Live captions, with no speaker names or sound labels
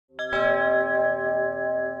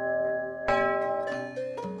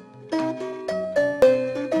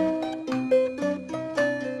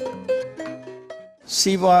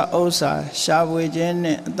စီးပွားဥစ္စာရှာဖွေခြင်း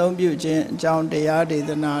နဲ့အသုံးပြုခြင်းအကြောင်းတရားဒေ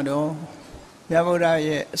သနာတော်မြတ်ဗုဒ္ဓ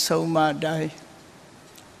ရဲ့အဆုံးအမတိုင်း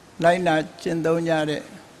လိုက်နာကျင့်သုံးကြတဲ့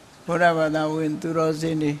ဘုရားဘာသာဝင်သူတော်စ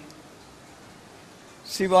င်တွေ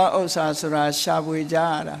စီးပွားဥစ္စာဆိုတာရှာဖွေကြ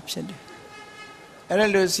ရတာဖြစ်တယ်။အဲ့ဒါ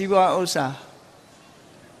လို့စီးပွားဥစ္စာ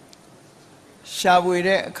ရှာဖွေ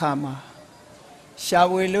တဲ့အခါမှာရှာ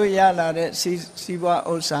ဖွေလို့ရလာတဲ့စီးပွား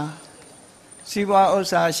ဥစ္စာ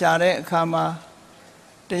ရှာတဲ့အခါမှာ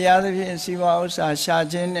တရားသဖြင့်စီးပွားဥစ္စာရှာ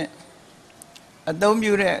ခြင်းနဲ့အသုံး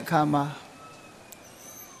ပြုတဲ့အခါမှာ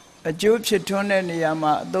အကျိုးဖြစ်ထွန်းတဲ့နေရာ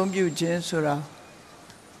မှာအသုံးပြုခြင်းဆိုတာ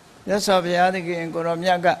မြတ်စွာဘုရားသခင်ကိုရောမြ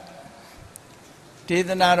တ်ကဒေသ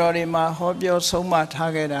နာတော်တွေမှာဟောပြောဆုံးမ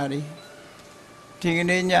ထားခဲ့တာတွေဒီက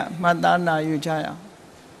နေ့ညမှတ်သားနာယူကြရအောင်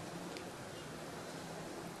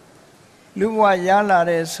လူဘဝရလာ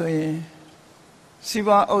တဲ့ဆိုရင်စီး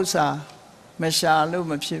ပွားဥစ္စာမရှာလို့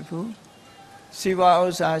မဖြစ်ဘူးစီးပွားဥ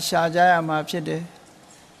စ္စာရှာကြရမှာဖြစ်တယ်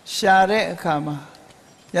ရှာတဲ့အခါမှာ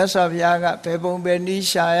မြတ်စွာဘုရားကဘယ်ပုံဘယ်နည်း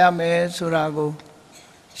ရှာရမယ်ဆိုတာကို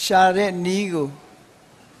ရှာတဲ့နည်းကို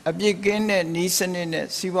အပြစ်ကင်းတဲ့နည်းစနစ်နဲ့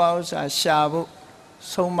စီးပွားဥစ္စာရှာဖို့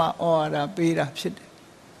ဆုံးမဩဝါဒပေးတာဖြစ်တယ်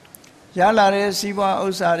ရလာတဲ့စီးပွားဥ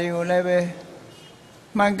စ္စာတွေကိုလည်းပဲ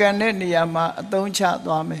မှန်ကန်တဲ့နေရာမှာအသုံးချ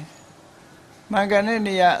သွားမယ်မှန်ကန်တဲ့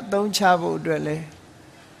နေရာအသုံးချဖို့အတွက်လည်း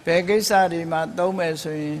ဘယ်ကိစ္စတွေမှာသုံးမယ်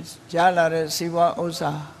ဆိုရင်ရလာတဲ့စီးပွားဥစ္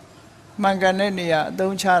စာမှန်ကန်တဲ့နေရာအ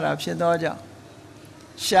သုံးချတာဖြစ်သောကြောင့်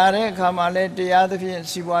ရှာတဲ့အခါမှာလည်းတရားသဖြင့်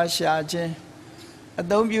စီးပွားရှာခြင်းအ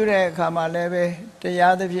သုံးပြုတဲ့အခါမှာလည်းပဲတ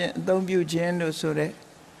ရားသဖြင့်အသုံးပြုခြင်းလို့ဆိုတဲ့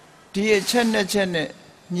ဒီအချက်နှစ်ချက်နဲ့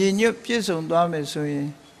ညီညွတ်ပြည့်စုံသွားမယ်ဆိုရင်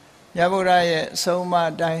မြတ်ဗုဒ္ဓရဲ့အဆုံးအမ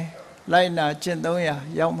အတိုင်းလိုက်နာကျင့်သုံးရာ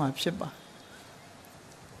ရောက်မှာဖြစ်ပါ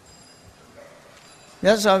မြ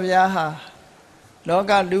တ်စွာဘုရားဟာလော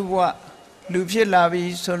ကလူဘဝလူဖြစ်လာပြီ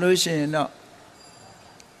ဆိုလို့ရှိရင်တော့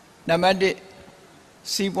နံပါတ်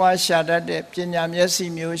1စီးပွားရှာတတ်တဲ့ပညာမျက်စိ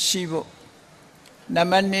မျိုးရှိဖို့နံ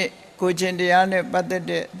ပါတ်2ကိုချင်းတရားနဲ့ပတ်သက်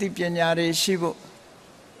တဲ့အသိပညာတွေရှိဖို့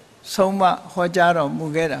ဆုံးမဟောကြားတော်မူ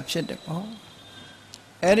ခဲ့တာဖြစ်တယ်ပေါ့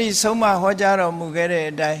အဲ့ဒီဆုံးမဟောကြားတော်မူခဲ့တဲ့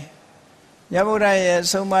အတိုင်းမြတ်ဗုဒ္ဓရဲ့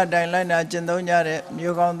ဆုံးမတိုင်းလိုက်နာကျင့်သုံးကြတဲ့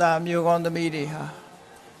မျိုးကောင်းသားမျိုးကောင်းသမီးတွေဟာ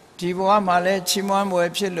ဒီဘဝမှာလည်းချီးမွမ်းပွဲ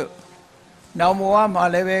ဖြစ်လို့နောက်ဘဝမှာ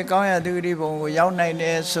လည်းပဲကောင်းရသူတိဘုံကိုရောက်နိုင်တ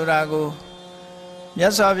ယ်ဆိုတာကိုမြ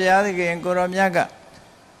တ်စွာဘုရားသခင်ကိုရောမြတ်က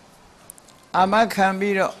အာမခံ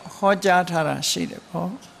ပြီးတော့ဟောကြားထားတာရှိတယ်ပေါ့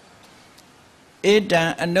ဧတံ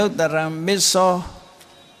အနုတ္တရံမစ္ဆော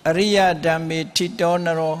အရိယဓမ္မေထိတောန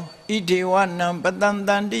ရောဣဒေဝနံပတံတ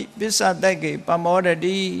န္တိပစ္စတက္ကေပမောဒ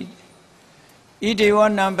တိဣဒေဝ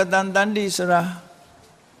နံပတံတန္တိဆိုတာ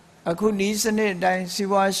အခုဤစနစ်အတိုင်းစီး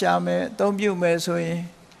ပွားရှာမယ်အသုံးပြုမယ်ဆိုရင်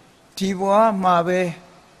ဒီဘဝမှာပဲ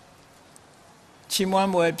ချီးမွ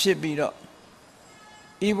မ်းပွဲဖြစ်ပြီးတော့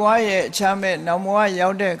ဤဘဝရဲ့အချမ်းမဲ့နောက်ဘဝရော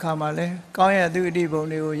က်တဲ့အခါမှာလဲကောင်းရသူအတိဘုံ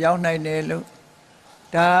တွေကိုရောက်နိုင်တယ်လို့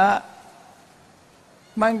ဒါ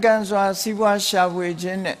မှန်ကန်စွာစီးပွားရှာဖွေခြ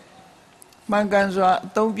င်းနဲ့မှန်ကန်စွာအ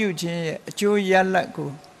သုံးပြုခြင်းရဲ့အကျိုးရလဒ်ကို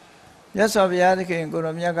မြတ်စွာဘုရားသခင်ကို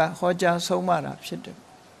ရောမြတ်ကဟောကြားဆုံးမတာဖြစ်တယ်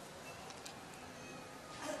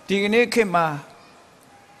ဒီကနေ့ခေတ်မှာ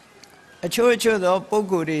အချို့သောပုဂ္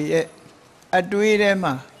ဂိုလ်တွေရဲ့အတွေးထဲ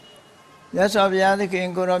မှာမြတ်စွာဘုရားသခင်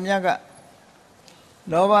ကိုရောမြတ်က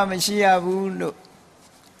လောဘမရှိရဘူးလို့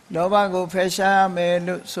လောဘကိုဖယ်ရှားရမယ်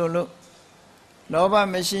လို့ဆိုလို့လောဘ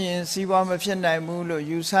မရှိရင်စီးပွားမဖြစ်နိုင်ဘူးလို့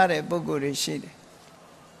ယူဆတဲ့ပုဂ္ဂိုလ်တွေရှိတယ်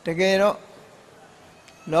တကယ်တော့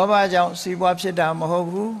လောဘကြောင့်စီးပွားဖြစ်တာမဟုတ်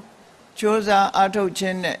ဘူးကြိုးစားအားထုတ်ခြ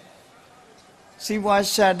င်းနဲ့စီးပွား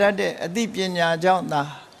ရှာတတ်တဲ့အသိပညာကြောင့်သာ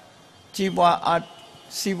ကြီးပွား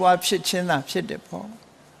စီးပွားဖြစ်ခြင်းသာဖြစ်တယ်ပေါ့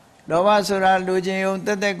လောဘဆိုတာလူချင်းယုံတ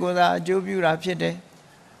က်တက်ကိုယ်သာအကျိုးပြုတာဖြစ်တယ်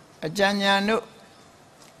အကြံဉာဏ်တို့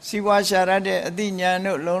စီးပွားရှာရတဲ့အသိဉာဏ်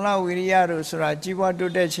တို့လုံလဝိရိယတို့ဆိုတာကြီးပွား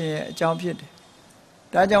တိုးတက်ခြင်းရဲ့အကြောင်းဖြစ်တယ်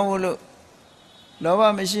ဒါကြောင့်မို့လို့လောဘ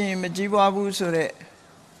မရှိရင်မကြီးပွားဘူးဆိုတဲ့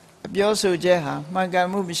အပြောဆိုချက်ဟာမှန်ကန်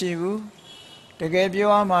မှုမရှိဘူးတကယ်ပြော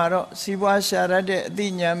ရမှာတော့စီးပွားရှာရတဲ့အသိ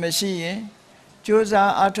ဉာဏ်မရှိရင်ကြိုး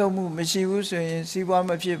စားအားထုတ်မှုမရှိဘူးဆိုရင်စီးပွား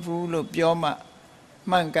မဖြစ်ဘူးလို့ပြောမှ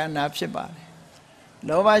မှန်ကန်တာဖြစ်ပါတယ်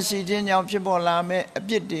လောဘရှိခြင်းကြောင့်ဖြစ်ပေါ်လာမဲ့အ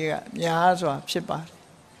ပြစ်တွေကများစွာဖြစ်ပါတယ်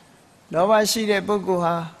လောဘရှိတဲ့ပုဂ္ဂိုလ်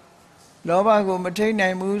ဟာလောဘကိုမထိန်နို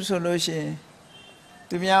င်ဘူးဆိုလို့ရှိရင်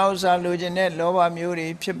သူများဥစ္စာလိုချင်တဲ့လောဘမျိုးတွေ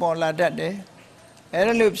ဖြစ်ပေါ်လာတတ်တယ်အဲ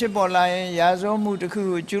ဒါလို့ဖြစ်ပေါ်လာရင်ရာဇဝမှုတစ်ခု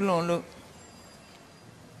ကိုကျူးလွန်လို့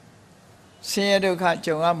ဆင်းရဲဒုက္ခ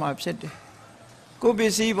ကြုံရမှာဖြစ်တယ်ကိုယ်ပ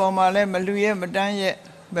စ္စည်းပေါ်မှာလည်းမလူရဲ့မတန်းရဲ့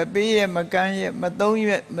မပေးရဲ့မကမ်းရဲ့မသုံး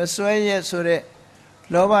ရဲ့မစွဲရဲ့ဆိုတဲ့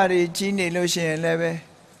လောဘတွေကြီးနေလို့ရှိရင်လည်းပဲ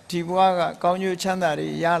ဒီဘဝကကောင်းကျိုးချမ်းသာတွေ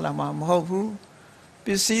ရလာမှာမဟုတ်ဘူးပ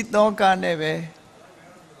စ္စည်းတောကနဲ့ပဲ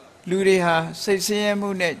လူတွေဟာစိတ်ဆင်းရဲမှု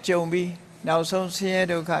နဲ့ကြုံပြီးနောက်ဆုံးဆင်းရဲ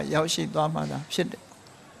ဒုက္ခရောက်ရှိသွားမှသာဖြစ်တယ်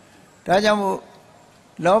။ဒါကြောင့်မို့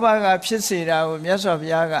လောဘကဖြစ်စေတာကိုမြတ်စွာဘု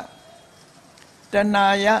ရားကတဏှာ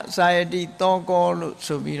ယဇာယတိတောကောလို့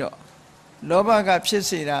ဆိုပြီးတော့လောဘကဖြစ်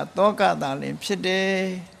စေတာတောကသာလင်ဖြစ်တယ်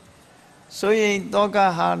။ဆိုရင်တောက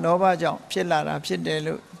ဟာလောဘကြောင့်ဖြစ်လာတာဖြစ်တယ်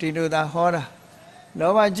လို့ဒီလိုသာဟောတာ။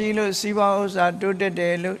လောဘကြီးလို့စီးပွားဥစ္စာတိုးတက်တ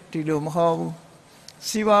ယ်လို့ဒီလိုမဟောဘူး။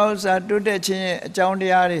စီးပွားဥစ္စာတိုးတက်ခြင်းရဲ့အကြောင်းတ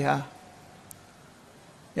ရားတွေဟာ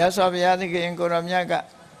မြတ်စွာဘုရားသခင်ကိုရောမြတ်ကဥ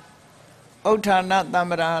ဋ္ဌာဏတမ္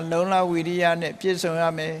ပရာလုံလဝီရိယနဲ့ပြည့်စုံရ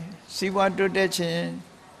မယ်။စီးပွားတိုးတက်ခြင်း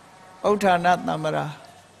ဥဋ္ဌာဏတမ္ပရာ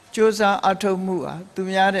ကြိုးစားအထောက်မှုဟာသူ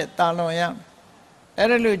များတဲ့တာလွန်ရအဲ့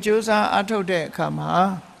ဒါလို့ကြိုးစားအထောက်တဲ့အခါမှာ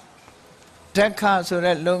ဓက္ခဆို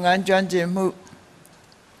တဲ့လုပ်ငန်းကျွမ်းကျင်မှု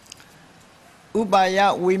ဥပါယ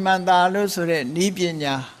ဝိမန္တာလို့ဆိုတဲ့ဤပ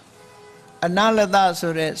ညာအနလတ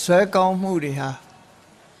ဆိုတဲ့ဇွဲကောင်းမှုတွေဟာ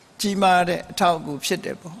ကြီးမားတဲ့အထောက်အကူဖြစ်တ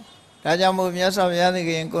ယ်ပေါ့ဒါကြောင့်မို့မြတ်စွာဘုရားသခ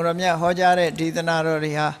င်ကိုရောမြတ်ဟောကြားတဲ့ဒေသနာတော်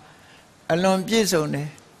တွေဟာအလွန်ပြည့်စုံတယ်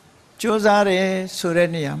ကြိုးစားတယ်ဆိုတဲ့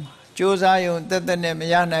နေရာမှာကြိုးစားရုံတက်တက်နဲ့မ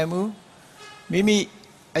ရနိုင်ဘူးမိမိ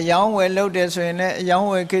အယောင်းဝယ်လုပ်တယ်ဆိုရင်လည်းအယောင်း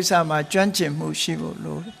ဝယ်ကိစ္စမှာကျွမ်းကျင်မှုရှိဖို့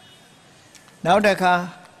လိုတယ်နောက်တစ်ခါ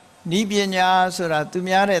ဤပညာဆိုတာသူ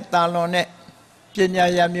များတဲ့တာလွန်နဲ့ပညာ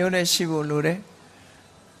ရမျိုးနဲ့ရှိဖို့လိုတယ်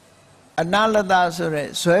အနလတဆိုတဲ့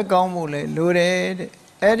ဇွဲကောင်းမှုလည်းလိုတယ်တဲ့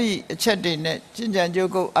အဲ့ဒီအချက်တွေနဲ့ကျင့်ကြံ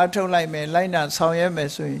ကြိုးကုပ်အားထုတ်လိုက်မယ်လိုက်နာဆောင်ရွက်မယ်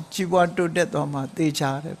ဆိုရင်ကြီးပွားတိုးတက်သွားမှာသိချ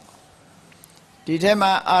တယ်ပေါ့ဒီထဲ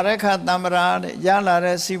မှာအာရခတမ္ပရာတဲ့ရလာ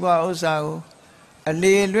တဲ့စီးပွားဥစ္စာကိုအ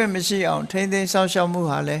လေလွတ်မရှိအောင်ထိမ့်သိမ်းစောင့်ရှောက်မှု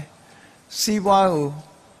ဟာလဲစီးပွားကို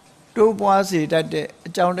တိုးပွားစေတတ်တဲ့အ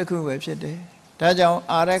ကြောင်းတစ်ခုပဲဖြစ်တယ်ဒါကြောင့်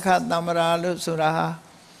အာရခတမ္ပရာလို့ဆိုတာဟာ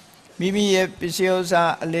မိမိရဲ့ပစ္စည်းဥစ္စာ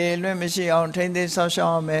အလေလွတ်မရှိအောင်ထိမ့်သိမ်းစောင့်ရှော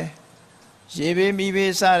က်ရမယ်ရေဘေးမိ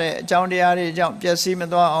ဘေးစတဲ့အကြောင်းတရားတွေကြောင့်ပျက်စီးမ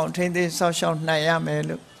သွားအောင်ထိမ့်သိမ်းစောင့်ရှောက်နိုင်ရမယ်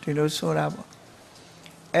လို့ဒီလိုဆိုတာပေါ့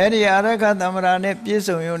အဲ့ဒီအာရခတမ္ပရာနဲ့ပြည့်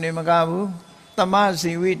စုံရုံနဲ့မကဘူးသမ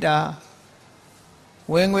ဇီဝိတာ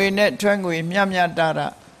ဝင်ငွေနဲ့ထွက်ငွေမျှမျှတတာ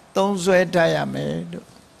သုံးစွဲတတ်ရမယ်လို့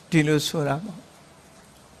ဒီလိုဆိုတာပေါ့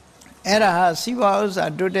အဲ့ဒါဟာစီးပွားဥစ္စာ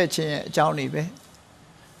တိုးတက်ခြင်းရဲ့အကြောင်းတွေပဲ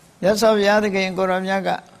မြတ်စွာဘုရားသခင်ကိုရောမြတ်က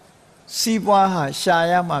စီးပွားဟာရှာ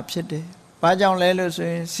ရမှာဖြစ်တယ်ဘာကြောင့်လဲလို့ဆို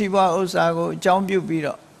ရင်စီးပွားဥစ္စာကိုအကြောင်းပြုပြီး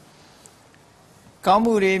တော့ကောင်း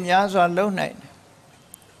မှုတွေများစွာလုပ်နိုင်တယ်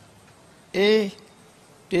အေး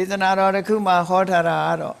ဒေသနာတော်တစ်ခုမှာဟောထားတာက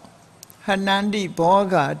တော့ဟနန္တိဘော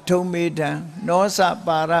ဂဒုံမေတံနောစ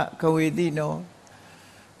ပါရခဝေတိနော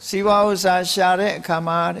စီးပွားဥစ္စာရှာတဲ့အခါ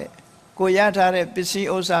မှာတဲ့ကိုရထားတဲ့ပစ္စည်း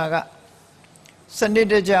ဥစ္စာကစနစ်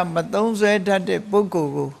တကျမသုံးစွဲတတ်တဲ့ပုဂ္ဂို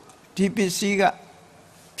လ်ကိုဒီပစ္စည်းက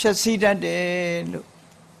ဖြည့်ဆည်းတတ်တယ်လို့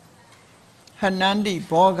ဟနန္တိ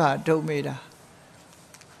ဘောဂဒုံမေတာ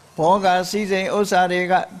ဘောဂစည်းစိမ်ဥစ္စာတွေ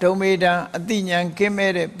ကဒုံမေတံအတိညာကင်း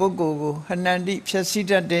မဲ့တဲ့ပုဂ္ဂိုလ်ကိုဟနန္တိဖြည့်ဆည်း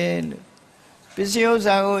တတ်တယ်လို့ပစ္စည်းဥစ္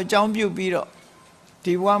စာကိုအကြောင်းပြုပြီးတော့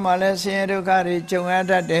ဒီဘဝမှာလည်းဆင်းရဲဒုက္ခတွေကြုံရ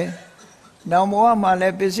တတ်တယ်။နောက်ဘဝမှာလ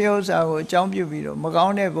ည်းပစ္စည်းဥစ္စာကိုအကြောင်းပြုပြီးတော့မကော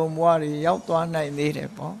င်းတဲ့ဘုံဘဝတွေရောက်သွားနိုင်သေးတယ်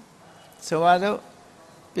ပေါ့။ဆိုပါစို့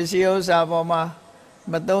ပစ္စည်းဥစ္စာပေါ်မှာ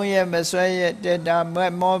မသုံးရမဆွဲရတက်တာ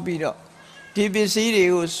မောပြီးတော့ဒီပစ္စည်းတွေ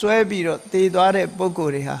ကိုဆွဲပြီးတော့တည်သွားတဲ့ပုဂ္ဂို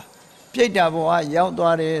လ်တွေဟာပြိတ္တာဘဝရောက်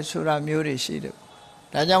သွားတယ်ဆိုတာမျိုးတွေရှိတယ်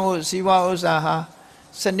။ဒါကြောင့်မို့စီးပွားဥစ္စာဟာ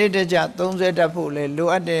စနစ်တကျသုံးစွဲတတ်ဖို့လေလို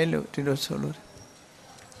အပ်တယ်လို့ဒီလိုဆိုလို့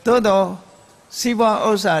သို့တော့စီးပွားဥ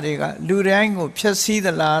စ္စာတွေကလူတိုင်းကိုဖျက်ဆီးသ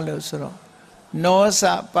လားလို့ဆိုတော့နောစ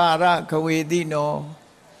ပါရခဝေတိနော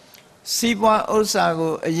စီးပွားဥစ္စာ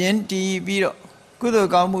ကိုအရင်တည်ပြီးတော့ကုသို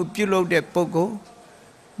လ်ကောင်းမှုပြုလုပ်တဲ့ပုဂ္ဂိုလ်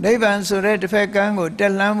နိဗ္ဗာန်ဆိုတဲ့တစ်ဖက်ကန်းကိုတ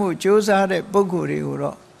က်လှမ်းမှုကြိုးစားတဲ့ပုဂ္ဂိုလ်တွေကို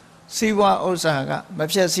တော့စီးပွားဥစ္စာကမ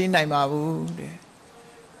ဖျက်ဆီးနိုင်ပါဘူးတဲ့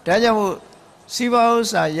ဒါကြောင့်မို့စီးပွားဥစ္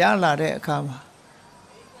စာရလာတဲ့အခါမှာ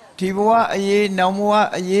ဒီဘဝအရေးနောက်ဘဝ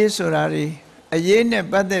အရေးဆိုတာတွေအရေးနဲ့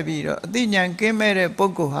ပတ်သက်ပြီးတော့အသိဉာဏ်ကင်းမဲ့တဲ့ပု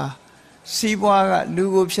ဂ္ဂိုလ်ဟာစီးပွားကလူ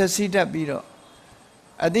ကိုဖျက်ဆီးတတ်ပြီးတော့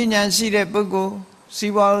အသိဉာဏ်ရှိတဲ့ပုဂ္ဂိုလ်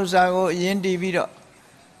စီးပွားဥစ္စာကိုအရင်တည်ပြီးတော့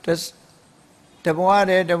တဘဝ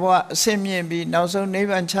တည်းတဘဝအဆင့်မြင့်ပြီးနောက်ဆုံးနိဗ္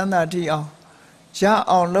ဗာန်ချမ်းသာထိအောင်ရ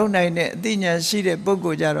အောင်လုပ်နိုင်တဲ့အသိဉာဏ်ရှိတဲ့ပုဂ္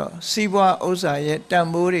ဂိုလ်ကြတော့စီးပွားဥစ္စာရဲ့တန်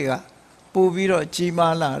ဖိုးတွေကပိုပြီးတော့ကြီး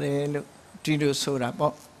မားလာတယ်လို့ဒီလိုဆိုတာ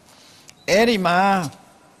ပေါ့အဲ့ဒီမှာ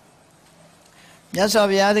မြတ်စွာ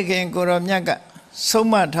ဘုရားသခင်ကိုရောမြတ်ကဆုံး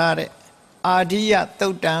မထားတဲ့အာရိယသု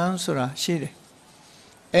တ်တံဆိုတာရှိတယ်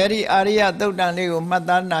အဲ့ဒီအာရိယသုတ်တံလေးကိုမှတ်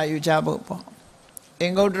သားနာယူကြဖို့ပေါ့အ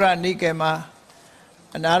င်္ဂုတ္တရနိကေမှာ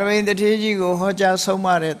အနာရဝိန်တထေးကြီးကိုဟောကြားဆုံးမ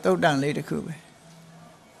တဲ့သုတ်တံလေးတစ်ခုပဲ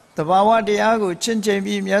တဘာဝတရားကိုချင့်ချိန်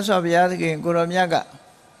ပြီးမြတ်စွာဘုရားသခင်ကိုရောမြတ်က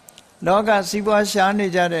လောကစီးပွားရှားနေ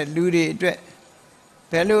ကြတဲ့လူတွေအတွက်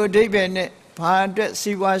ဘယ်လိုအဓိပ္ပာယ်နဲ့ဘ ဘာအတွက်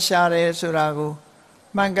စီးပွားရှာတယ်ဆိုတာကို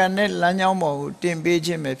မှန်ကန်တဲ့လမ်းကြောင်းပေါ်ကိုတင်ပေးခြ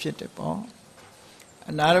င်းပဲဖြစ်တယ်ပေါ့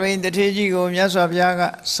အနာရဘိန်တထေးကြီးကိုမြတ်စွာဘုရားက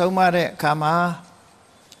ဆုံးမတဲ့အခါမှာ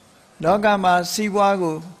လောကမှာစီးပွား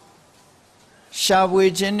ကိုရှာဖွေ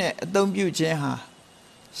ခြင်းနဲ့အသုံးပြုခြင်းဟာ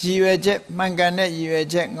ရည်ရွယ်ချက်မှန်ကန်တဲ့ရည်ရွယ်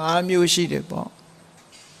ချက်၅မျိုးရှိတယ်ပေါ့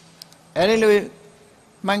အဲဒီလို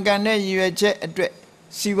မှန်ကန်တဲ့ရည်ရွယ်ချက်အတွက်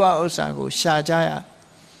စီးပွားဥစ္စာကိုရှာကြရ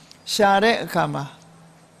ရှာတဲ့အခါမှာ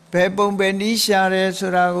ဘယ်ပုံပဲနည်းရှာတယ်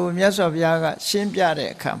ဆိုတာကိုမြတ်စွာဘုရားကရှင်းပြ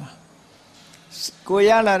တဲ့အခါမှာကိုရ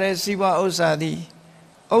လာတဲ့စီးပွားဥစ္စာသည်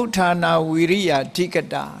ဥဋ္ဌာဏဝီရိယဓိက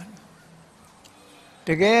တာတ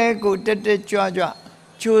ကယ်ကိုတက်တက်ကြွကြွ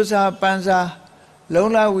ကြိုးစားပန်းစားလုံ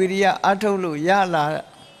လဝီရိယအထုတ်လို့ရလာ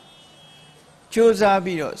ကြိုးစား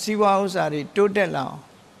ပြီးတော့စီးပွားဥစ္စာတွေတိုးတက်လာအောင်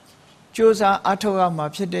ကြိုးစားအထုတ်ရမှာ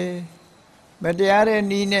ဖြစ်တယ်မတရားတဲ့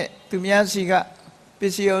နည်းနဲ့သူများစီကပ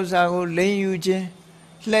စ္စည်းဥစ္စာကိုလိမ်ယူခြင်း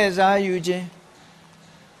လှည့်စားယူခြင်း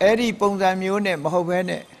အဲ့ဒီပုံစံမျိုးနဲ့မဟုတ်ဘဲ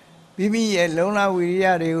နဲ့မိမိရဲ့လုံလဝီရိယ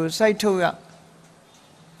တွေကိုစိုက်ထုတ်ရ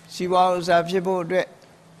စီးပွားဥစ္စာဖြစ်ဖို့အတွက်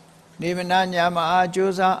နေမနာညာမအား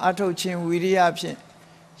ကြိုးစားအထုတ်ခြင်းဝီရိယဖြင့်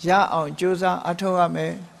ရအောင်ကြိုးစားအထုတ်ရမ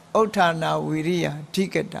ယ်ဥဋ္ဌာဏဝီရိယဓိ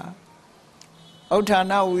ကတာဥဋ္ဌာ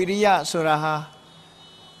ဏဝီရိယဆိုတာဟာ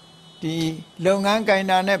ဒီလုပ်ငန်းကိုင်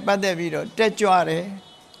တာနဲ့ပတ်သက်ပြီးတော့တက်ကြွတယ်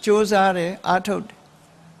ကြိုးစားတယ်အထုတ်တယ်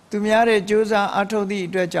သူများတဲ့ကြိုးစားအထုတ်သည့်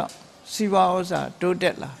အတွက်ကြောင့်စီးပွားဥစ္စာတိုးတ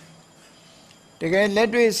က်လာတကယ်လက်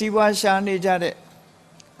တွေ့စီးပွားရှာနေကြတဲ့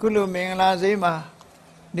ကုလိုမင်္ဂလာဈေးမှာ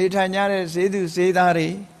နေထိုင်ကြတဲ့ဈေးသူဈေးသားတွေ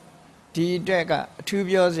ဒီအတွက်ကအထူး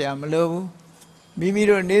ပြောစရာမလိုဘူးမိမိ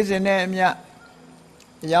တို့နေစဉ်နဲ့အမျှ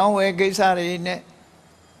အယောင်းဝယ်ကိစ္စတွေနဲ့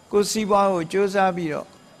ကိုယ်စီးပွားကိုကြိုးစားပြီးတော့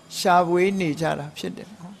ရှာဖွေနေကြတာဖြစ်တယ်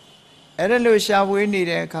ပေါ့အဲ့ဒါလို့ရှာဖွေနေ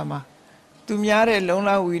တဲ့အခါမှာသူများတဲ့လုံလ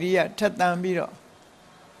ဝီရိယထက်သန်ပြီးတော့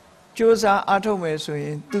ကြိုးစားအားထုတ်မယ်ဆိုရ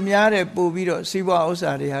င်သူများတဲ့ပို့ပြီးတော့စီးပွားဥစ္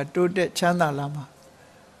စာတွေဟာတိုးတက်ချမ်းသာလာမှာ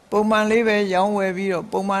ပုံမှန်လေးပဲရောင်းဝယ်ပြီးတော့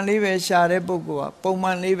ပုံမှန်လေးပဲရှာတဲ့ပုဂ္ဂိုလ်ကပုံမှ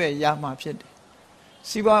န်လေးပဲရမှာဖြစ်တယ်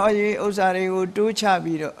စီးပွားရေးဥစ္စာတွေကိုတိုးချ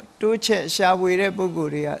ပြီးတော့တိုးချက်ရှာဖွေတဲ့ပုဂ္ဂို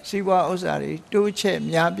လ်တွေကစီးပွားဥစ္စာတွေတိုးချက်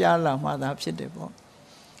များပြားလာမှသာဖြစ်တယ်ပေါ့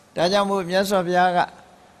ဒါကြောင့်မို့မြတ်စွာဘုရားကဥ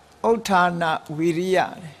ဋ္ဌာဏဝီရိယ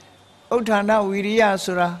ဥဋ္ဌာဏဝီရိယ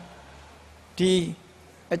ဆိုတာဒီ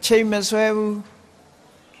အချိန်မဆွဲဘူး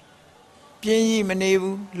ပြင်းကြီးမနေ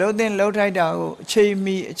ဘူးလှုပ်တဲ့လှုပ်ထိုက်တာကိုအချိန်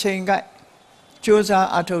မီအချိန်ကိုက်ကြိုးစား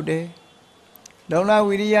အထုတ်တယ်လုံလ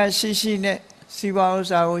ဝီရိယရှိရှိနဲ့စီးပွားဥစ္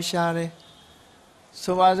စာကိုရှာတယ်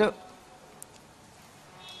ဆိုပါစို့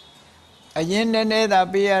အရင်နည်းနည်းသာ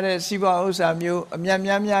ပေးရတဲ့စီးပွားဥစ္စာမျိုးအမြတ်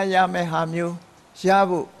များများရမယ်ဟာမျိုးရ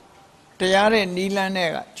ဖို့တရားတဲ့နီလန်းနဲ့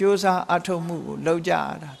ကကြိုးစားအထုတ်မှုကိုလုပ်ကြရ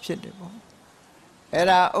တာဖြစ်တယ်ပေါ့အဲ့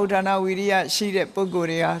ဒါဥဋ္ဌာဏဝီရိယရှိတဲ့ပုဂ္ဂိုလ်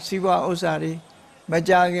တွေဟာစီးပွားဥစ္စာတွေမ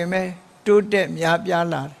ကြခင်ပဲတိုးတက်များပြား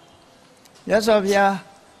လာတယ်မြတ်စွာဘုရား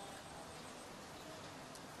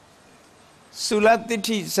သုလတိဋ္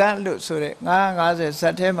ဌိဇတ်လို့ဆိုတဲ့950ဇ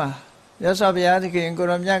တ်ထဲမှာမြတ်စွာဘုရားသခင်ကို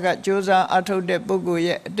ရောမြတ်ကကြိုးစားအထုတ်တဲ့ပုဂ္ဂိုလ်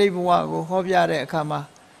ရဲ့အတိတ်ဘဝကိုဟောပြတဲ့အခါမှာ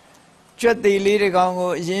ကြွက်သေးလေးတစ်ကောင်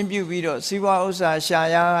ကိုအရင်ပြုပြီးတော့စီးပွားဥစ္စာရှာ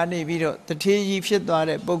ရကနေပြီးတော့တထေးကြီးဖြစ်သွား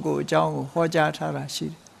တဲ့ပုဂ္ဂိုလ်အကြောင်းကိုဟောကြားထားတာရှိ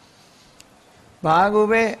တယ်။ဘာကို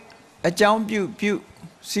ပဲအကြောင်းပြု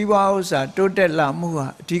စီးပွားဥစ္စာတိုးတက်လာမှုဟာ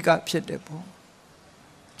အဓိကဖြစ်တယ်ပေါ့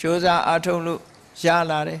။ကြိုးစားအထုတ်လို့ရ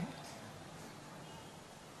လာတယ်။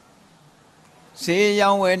ဈေး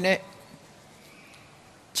ရောင်းဝယ်နဲ့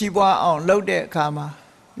ကြီးပွားအောင်လုပ်တဲ့အခါမှာ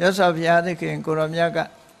မြတ်စွာဘုရားသခင်ကိုရောမြတ်က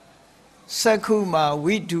စက္ခုမာ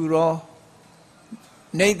ဝိဒူရော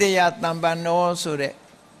နေတယတံပန္နောဆိုတဲ့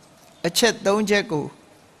အချက်၃ချက်ကို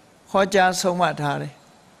ဟောကြားဆုံးမထားတယ်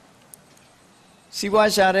စီးပွား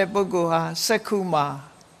ရှာတဲ့ပုဂ္ဂိုလ်ဟာစက္ခုမာ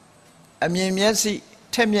အမြင်မျက်စိ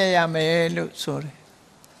ထက်မြက်ရမယ်လို့ဆိုတယ်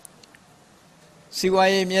စီးပွား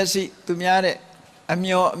ရေးမျက်စိသူများတဲ့အ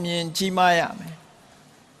မျောအမြင်ကြီးမားရမယ်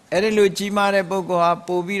အဲ့ဒီလိုကြီးမားတဲ့ပုဂ္ဂိုလ်ဟာ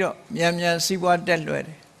ပို့ပြီးတော့မြန်မြန်စီးပွားတက်လွယ်တ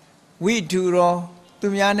ယ်ဝိဒူရောသူ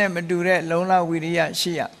များနဲ့မတူတဲ့လုံလဝီရိယ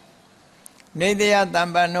ရှိရနေတယတံ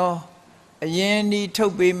ပန္နောအရင်ဒီထု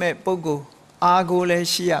တ်ပေးမဲ့ပုဂ္ဂိုလ်အာကိုလည်း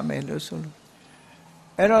ရှိရမယ်လို့ဆိုလို့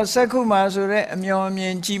အဲ့တော့စက္ခုမာဆိုတဲ့အမျောအမြ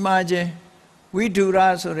င်ကြီးမားခြင်းဝိဒူရ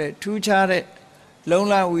ဆိုတဲ့ထူးခြားတဲ့လုံ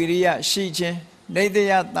လဝီရိယရှိခြင်းနေတ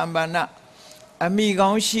ယတံပန္နအမိကော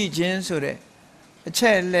င်းရှိခြင်းဆိုတဲ့အချ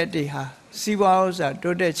က်လက်တွေဟာစီးပွားဥစ္စာ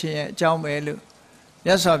တိုးတက်ခြင်းရဲ့အကြောင်းပဲလို့မြ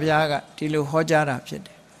တ်စွာဘုရားကဒီလိုဟောကြားတာဖြစ်တ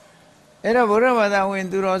ယ်အဲ့တော့ဗုဒ္ဓဘာသာဝင်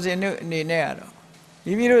သူတော်စင်တို့အနေနဲ့ကတော့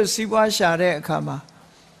မိမိတို့စီးပွားရှာတဲ့အခါမှာ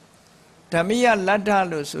ဓမ္မိယလတ္ထ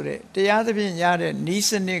လို့ဆိုတဲ့တရားသဖြင့်ရတဲ့ဤစ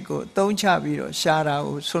နစ်ကိုအသုံးချပြီးတော့ရှာတာ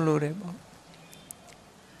ကိုဆိုလိုတယ်ပေါ့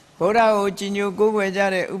ဗုဒ္ဓကိုကြည်ညိုကိုးကွယ်ကြ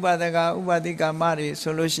တဲ့ဥပဒကဥပဒိကမတွေ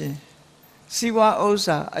ဆိုလို့ရှိရင် Siwa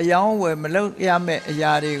Osa, a young way, Malo Yame, a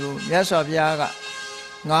Yadigo, yes of Yaga,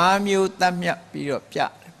 Namu Tamya, be up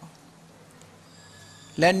Yat.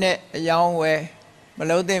 Lenne, a young way,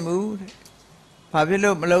 Malo de mood,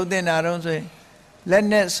 Pavilo Malo de Naronse,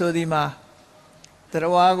 Lenne Sodima,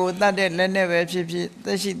 Tarawago, that day, Lenne Webship,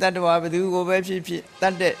 the she that Wabugo Webship,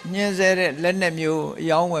 that day, near Zere, Lenne Mu,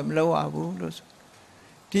 young way, Malo Abu.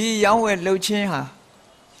 Tea young way, Lochinha,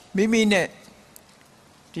 Mimine.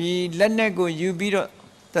 The Lenego you beat up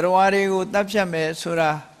the Warego Tapshame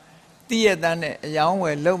Sura, Tia than a young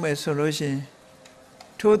way, Lome solution.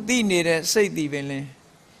 To thee needed say the villain.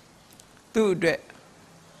 Two dread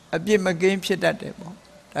a bit my game shit at the ball.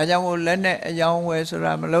 I will lend a young way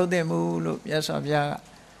Sura Melode Mulu, yes of Yaga.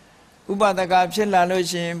 Uba the Gap Chilla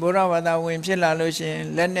Lucian, Buravada Wim Chilla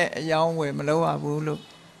Lucian, lend a young way, Meloa Bulu,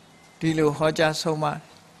 Dilu Hoja so much.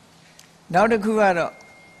 Now the Kuado.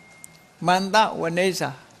 Manda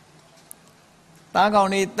Wanesa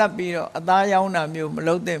Tagani Tapiro, Adayana Mu,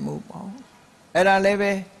 Melote Mu. Era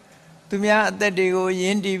leve, Tumia the Digo,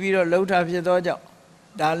 Yindi Viro, Lota Piadoja,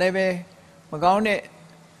 Da leve, Magone,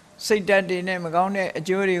 say that in name, Magone, a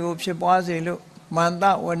jury of Shipazi look,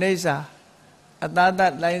 Manda Wanesa,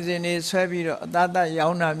 Adada lines in his Saviro, Adada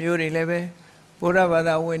Yauna Muri leve,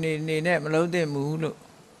 Puravada winning in name, Melote Mu.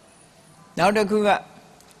 Now the Kuga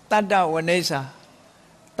Tada Wanesa.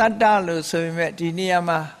 Tadalo so we met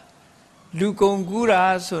Diniama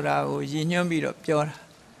Lukongura Sura or Yinium beat up Jora.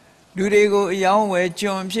 Do they go young way,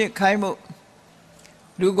 John Shik Kaimo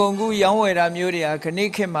Lukongu young way, Amuria, can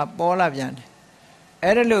nick him up Bolavian.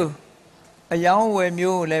 Erelu, a young way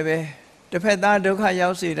mule leve, the Peda Doka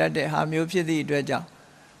Yausi that they have Mupidi Dredja.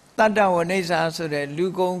 Tada Wanesa so that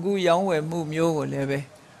Lukongu young way move mule leve,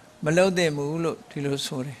 Melode Mulu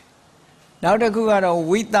Tilosore. Now the Kugaro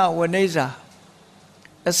Wita Wanesa.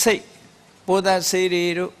 A say, Boda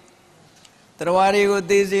Sadiru, the Warigo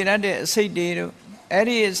Desi, say Diru,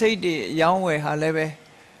 Eddie say the young way, Haleve,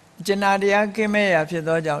 Genadia came after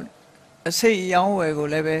the a say young way go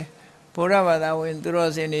leve, Porava that went through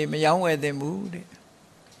us in a young way they moved.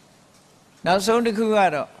 Now so the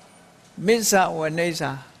Kugaro, Misa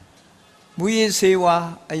Wanesa, Muye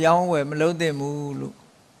Sewa, a young way, Melode Mulu.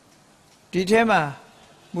 Ditema,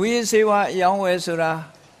 Muye Sewa, young way Sura.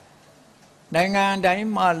 Nangan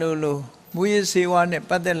Daim Malolo, Muye Sewan at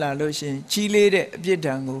Padela Lucian, Chile de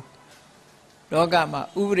Pietango, Logama,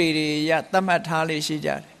 Uri, Yatamat Hali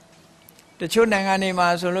Shijat. The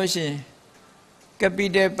Chunanganima solution,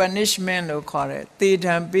 Capite punishment of correct,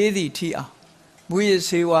 Titan Bedi Tia, Muye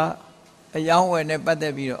Sewa, a young one at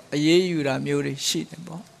Padaviro, a Yura Muri sheet and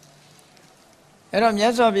ball. Eram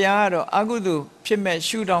Yasobiaro, Agudu, Pimet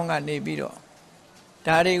shoot on a Nebiro.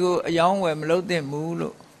 Tarigo, a young one, Melote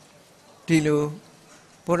Mulu. Dilu,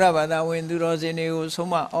 Puravada Winduros in you,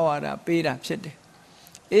 Soma or a Pira City.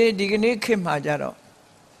 A dignic him Hajaro.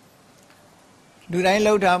 Do I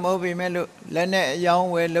load ham over Melo, Lene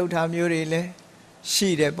young way load ham Yurile,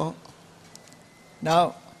 she debo.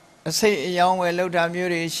 Now, I say a young way load ham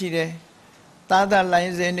Yuri, she de Tata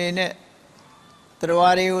lines in it.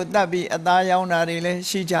 Trawari would that be a Dayaunari,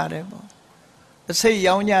 she jarebo. I say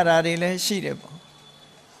young Yarile, she debo.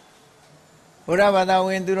 Puravada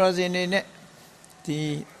Winduros in it.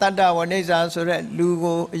 The Tata Wanesa so that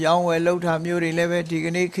Lugo, young way load ham Yuri leve,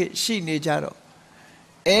 dignic, she nejaro.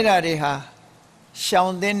 Era deha,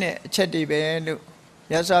 Shaundin Chetty Belu,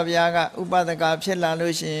 Yasaviaga, Upadaka, Chilla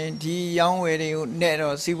Lucian, the young way,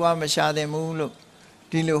 Nero, Siwa Mashade Mulu,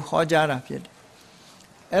 Dilu Hojara Pit.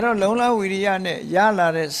 Ero Lola Wiriane,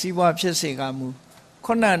 Yala, Siwa Pesigamu,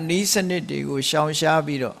 Kona Nisaniti, Shaun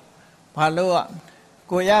Shabiro, Paloa,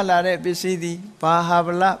 Goyala, Besidi,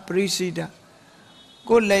 Pahabla, Prisida.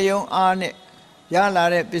 Go leon ane,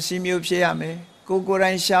 Yala Pessimio Piame, Go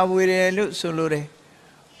Gorain Shawire Lut Solore,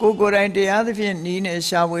 Go Gorain de Advian Nina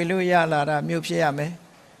Shawilu Yala Mupiame.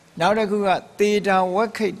 Now the Guga, Theta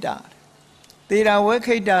Wakeda, Theta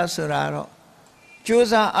Wakeda Soraro,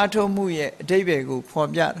 Josa Atomuye, David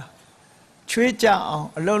from Yara, Chuja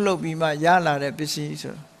on Lolo Bima Yala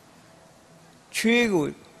Pesiso,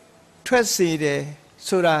 Chugu, Twesside,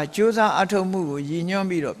 Sura, Josa Atomu, Yinion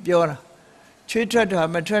Biro, Biora. Chitra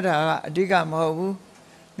Matrata, Diga Mobu,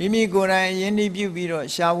 Mimi Gora, Yendi Bubiro,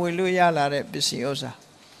 Shawilu Yala Pesiosa.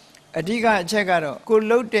 Adiga Chegaro,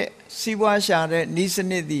 Kulote, Siwa Share,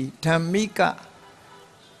 Nisanidi, Tamika,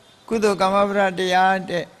 Kudo Gamabra de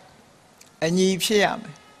Ade, and Yipsiam.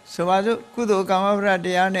 So Kudo Gamabra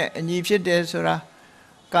de Ane, and Yipsi de Sura,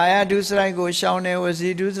 Kaya Dusrai go Shaune, was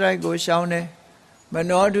he Dusrai go Shaune,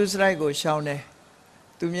 Manor Dusrai go Shaune.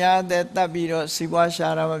 Tumia de Tabiro, Siwa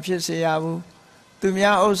Shara, Pisiabu.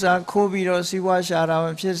 Tumia Osa, Kobiro, Siwa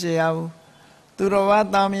Shara, Pisiabu. သူတော်ဘာ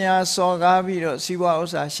သားများစော်ကားပြီးတော့စီးပွားဥ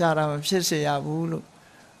စ္စာရှာတာမဖြစ်စေရဘူးလို့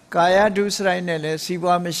ကာယဒုစရိုက်နဲ့လည်းစီး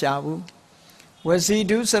ပွားမရှာဘူးဝစီ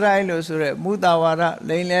ဒုစရိုက်လို့ဆိုရဲမုတာဝါဒ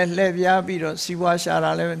လိန်လဲလှည့်ပြားပြီးတော့စီးပွားရှာ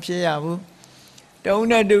တာလည်းမဖြစ်ရဘူးတုံး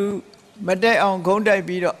နဲ့တူမတက်အောင်ဂုံးတိုက်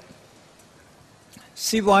ပြီးတော့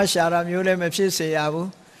စီးပွားရှာတာမျိုးလည်းမဖြစ်စေရဘူး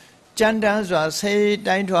ကြမ်းတမ်းစွာဆေး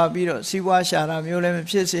တိုင်းထွာပြီးတော့စီးပွားရှာတာမျိုးလည်းမ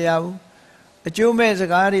ဖြစ်စေရဘူးအကျိုးမဲ့စ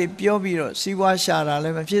ကားတွေပြောပြီးတော့စီးပွားရှာတာလ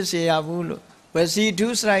ည်းမဖြစ်စေရဘူးလို့ဝစီဒု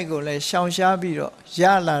စရိုက်ကိုလည်းရှောင်ရှားပြီးတော့ရ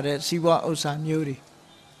လာတဲ့စီးပွားဥစ္စာမျိုးတွေ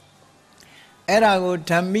အဲ့ဒါကို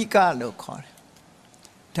ဓမ္မိကလို့ခေါ်တယ်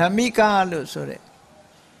ဓမ္မိကလို့ဆိုတဲ့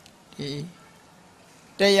ဒီ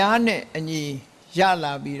တရားနဲ့အညီရ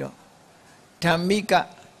လာပြီးတော့ဓမ္မိက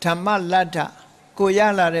ဓမ္မလတ္ထကိုရ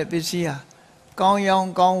လာတဲ့ပစ္စည်းဟာကောင်းရောင်း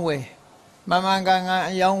ကောင်းဝယ်မမှန်ကန်ကန်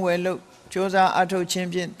အယောင်းဝယ်လို့ကြိုးစားအထုတ်ခြင်း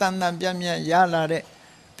ဖြင့်တန်တန်ပြတ်ပြတ်ရလာတဲ့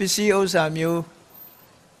ပစ္စည်းဥစ္စာမျိုး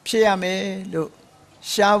ဖြစ်ရမယ်လို့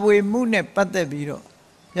ရှားဝေမှုနဲ့ပတ်သက်ပြီးတော့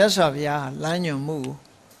မြတ်စွာဘုရားလမ်းညွှန်မှုကို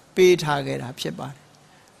ပေးထားခဲ့တာဖြစ်ပါတယ်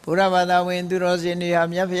ဘုရားဘာသာဝင်သူတော်စင်တွေဟာ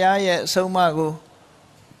မြတ်ဘုရားရဲ့အဆုံးအမကို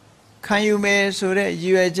ခံယူမယ်ဆိုတဲ့ရ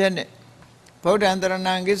ည်ရွယ်ချက်နဲ့ဗုဒ္ဓံတရ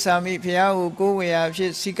ဏံကိစ္ဆာမိဘုရားကိုကိုးဝေရာဖြ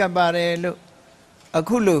စ်စိကပ်ပါတယ်လို့အ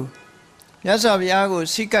ခုလိုမြတ်စွာဘုရားကို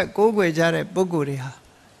စိကပ်ကိုးကွယ်ကြတဲ့ပုဂ္ဂိုလ်တွေဟာ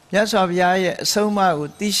မြတ်စွာဘုရားရဲ့အဆုံးအမကို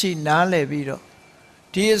သိရှိနားလည်ပြီးတော့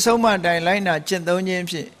ဒီအဆုံးအမတိုင်းလိုက်နာကျင့်သုံးခြင်း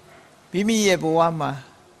ဖြင့်မိမိရဲ့ဘဝမှာ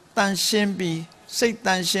တန်ရှင်းပြီးစိတ်တ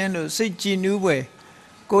န်ရှင်းလို့စိတ်ကြည်နူးပွဲ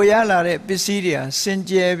ကိုရလာတဲ့ပစ္စည်းတွေဟာစင်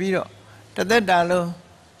ကြယ်ပြီးတော့တသက်တာလုံး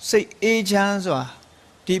စိတ်အေးချမ်းစွာ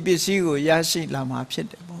ဒီပစ္စည်းကိုရရှိလာမှာဖြစ်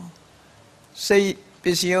တယ်ပေါ့စိတ်ပ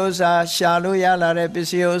စ္စည်းဥစ္စာရှာလို့ရလာတဲ့ပစ္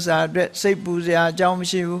စည်းဥစ္စာအတွက်စိတ်ပူစရာအကြောင်းမ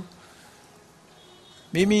ရှိဘူး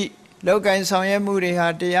မိမိလောက်ကင်ဆောင်ရွက်မှုတွေဟာ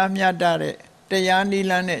တရားမျှတတဲ့တရားနိ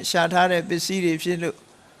လန်းနဲ့ရှာထားတဲ့ပစ္စည်းတွေဖြစ်လို့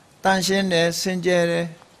တန်ရှင်းတယ်စင်ကြယ်တယ်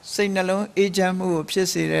စိတ်နှလုံးအေးချမ်းမှုကိုဖြစ်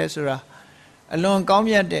စေတယ်ဆိုတာအလွန်ကောင်း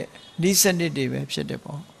မြတ်တဲ့ဤစနစ်တွေပဲဖြစ်တယ်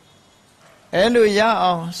ပေါ့အဲလိုရ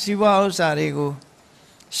အောင်စီးပွားဥစ္စာတွေကို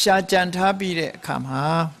ရှာကြံထားပြီးတဲ့အခါမှာ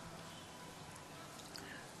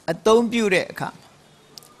အသုံးပြုတဲ့အခါ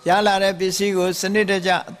ရလာတဲ့ပစ္စည်းကိုစနစ်တ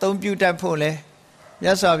ကျအသုံးပြုတတ်ဖို့လဲမြ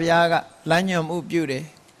တ်စွာဘုရားကလမ်းညွှန်မှုပြုတယ်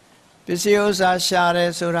ပစ္စည်းဥစ္စာရှာတ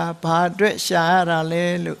ယ်ဆိုတာဘာအတွက်ရှာရတာလဲ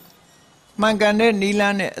လို့မှန်ကန်တဲ့နီလ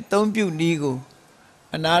န်းနဲ့အသုံးပြုနည်းကို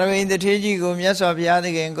အနာရဝိန်တထေးကြီးကိုမြတ်စွာဘုရားသ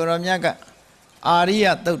ခင်ကိုရောမြတ်ကအာရိယ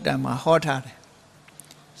သုတ်တံမှာဟောထားတယ်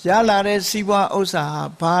ရလာတဲ့စီးပွားဥစ္စာဟာ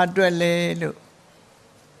ဘာအတွက်လဲလို့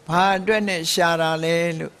ဘာအတွက်နဲ့ရှာတာလဲ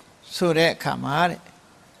လို့ဆိုတဲ့အခါမှာတဲ့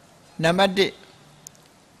နံပါတ်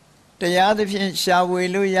1တရားသဖြင့်ရှာဝေ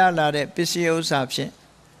လို့ရလာတဲ့ပစ္စည်းဥစ္စာဖြင့်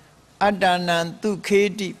အတ္တနံသူခေ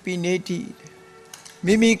တိပိနေတိ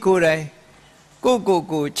မိမိကိုယ်တိုင်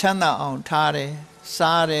ကိုချမ်းသာအောင်ထားတယ်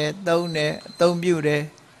စားတယ်သုံးတယ်အသုံးပြုတယ်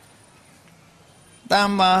တ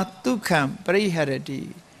မ္မာဒုက္ခံပရိဟရတိ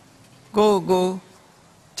ကို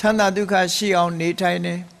ချမ်းသာဒုက္ခရှိအောင်နေထိုင်တ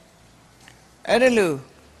ယ်အဲ့ဒါလို့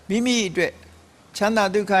မိမိအတွက်ချမ်းသာ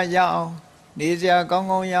ဒုက္ခရအောင်နေစရာကောင်း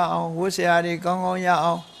ကောင်းရအောင်ဝတ်စရာတွေကောင်းကောင်းရ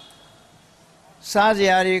အောင်စားစ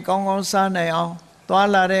ရာတွေကောင်းကောင်းစားနိုင်အောင်သွား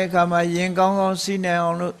လာတဲ့အခါမှာရင်ကောင်းကောင်းစီးနိုင်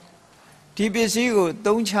အောင်လို့ဒီပစ္စည်းကို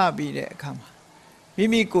သုံးချပြီးတဲ့အခါမှာမိ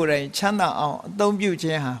မိကိုယ်တိုင်ချမ်းသာအောင်အသုံးပြုခြ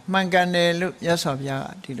င်းဟာမှန်ကန်တယ်လို့မြတ်စွာဘုရားက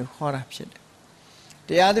ဒီလိုဟောတာဖြစ်တယ်တ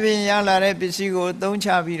ရားသဖြင့်ရလာတဲ့ပစ္စည်းကိုသုံးချ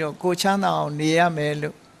ပြီးတော့ကိုချမ်းသာအောင်နေရမယ်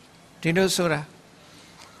လို့ဒီလိုဆိုတာ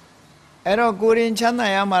အဲ့တော့ကိုရင်ချမ်းသာ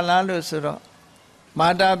ရမှာလားလို့ဆိုတော့မာ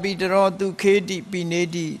တာပိတရောသူခေတိပိနေ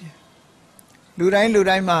တိလူတိုင်း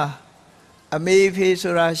မှာအမေဖေ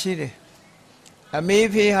ဆိုတာရှိတယ်အမေ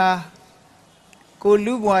ဖေဟာကို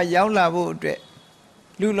လူဘဝရောက်လာဖို့အတွက်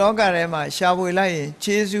လူလောကထဲမှာရှာဖွေလိုက်ရင်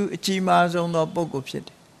ခြေဆုအကြီးမားဆုံးသောပုဂ္ဂိုလ်ဖြစ်တ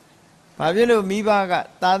ယ်။ဘာဖြစ်လို့မိဘက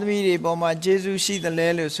သားသမီးတွေပေါ်မှာခြေဆုရှိတယ်လဲ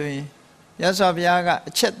လို့ဆိုရင်မြတ်စွာဘုရားက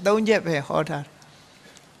အချက်၃ချက်ပဲဟောထားတယ်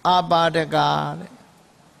။အာပါဒကတဲ့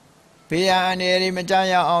ဘေးရန်အနေတွေမကြ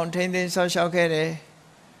ရအောင်ထိမ့်သိမ်းဆောက်ရှောက်ခဲ့တယ်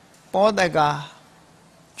။ပောတက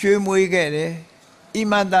ကျွေးမွေးခဲ့တယ်။ဣ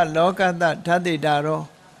မတလောကတဓာတိတာရော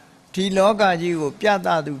ဒီလောကကြီးကိုပြသ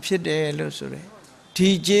သူဖြစ်တယ်လို့ဆိုတယ်။ဒီ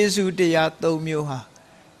ခြေဆုတရား၃မျိုးဟာ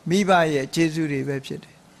မိဘရဲ့ကျေးဇူးတွေပဲဖြစ်တ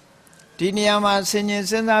ယ်ဒီနေရာမှာဆင်ញင်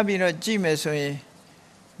စဉ်းစားပြီးတော့ကြည့်မယ်ဆိုရင်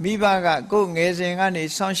မိဘကကိုယ်ငယ်စဉ်ကနေ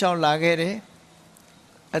စောင့်ရှောက်လာခဲ့တယ်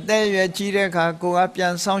အသက်အရွယ်ကြီးတဲ့အခါကိုကပြ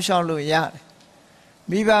န်စောင့်ရှောက်လို့ရတယ်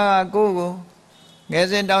မိဘကကိုယ်ကိုငယ်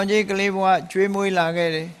စဉ်တောင်ကြီးကလေးဘဝကျွေးမွေးလာခဲ့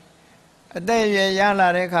တယ်အသက်အရွယ်ရလာ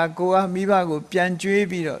တဲ့အခါကိုကမိဘကိုပြန်ကျွေး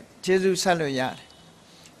ပြီးတော့ကျေးဇူးဆက်လို့ရတယ်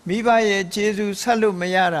မိဘရဲ့ကျေးဇူးဆက်လို့မ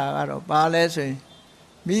ရတာကတော့ဘာလဲဆိုရင်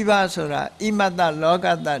မိဘဆိုတာဣမတလောက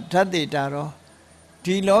တဓာတိတာရော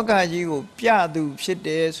ဒီလောကကြီးကိုပြသူဖြစ်တ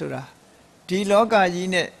ယ်ဆိုတာဒီလောကကြီး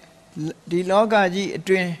နဲ့ ဒီလောကကြီးအ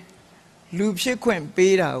တွင်းလူဖြစ်ခွင့်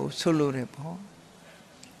ပေးတာကိုဆိုလိုတယ်ပေါ့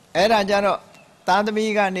အဲ့ဒါကြတော့သားသ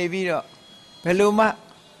မီးကနေပြီးတော့ဘယ်လိုမှ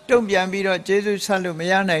တုံ့ပြန်ပြီးတော့ကျေးဇူးဆက်လို့မ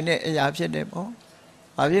ရနိုင်တဲ့အရာဖြစ်တယ်ပေါ့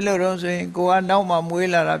ဘာဖြစ်လို့တော့ဆိုရင်ကိုကနောက်မှမွေး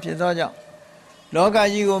လာတာဖြစ်သောကြောင့်လောက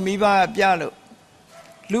ကြီးကိုမိဘကပြလို့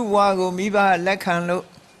လူဘဝကိုမိဘကလက်ခံလို့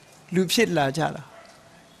လူဖြစ်လာကြတာ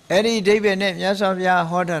အဲ့ဒီအဓိပ္ပာယ်နဲ့မြတ်စွာဘုရား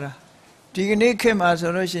ဟောတာဒီကနေ့ခေတ်မှာ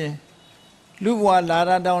ဆိုလို့ရှိရင်လူဘဝလာ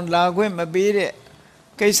တာတောင်လာခွင့်မပေးတဲ့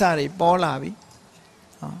ကိစ္စတွေပေါ်လာပြီ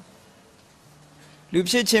လူ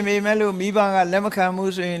ဖြစ်ခြင်းပေမဲ့လို့မိဘကလက်မခံမှု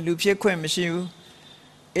ဆိုရင်လူဖြစ်ခွင့်မရှိဘူး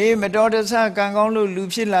အေးမတော်တဆကံကောင်းလို့လူ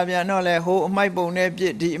ဖြစ်လာပြန်တော့လဲဟိုအမိုက်ပုံနဲ့ပြ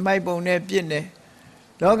စ်ဒီအမိုက်ပုံနဲ့ပြစ်နေ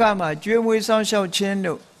လောကမှာကျွေးမွေးစောင့်ရှောက်ခြင်း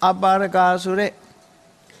တို့အပါရကာဆိုတဲ့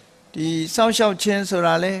ဒီစောင့်ရှောက်ခြင်းဆို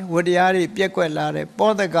တာလဲဝတ္တရားတွေပြက်ကွက်လာတယ်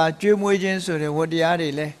ပောတကာကျွေးမွေးခြင်းဆိုတဲ့ဝတ္တရားတွေ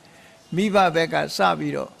လဲမိဘဘက်ကစ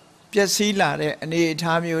ပြီးတော့ပျက်စီးလာတဲ့အနေအ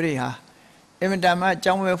ထားမျိုးတွေဟာအင်မတန်မှ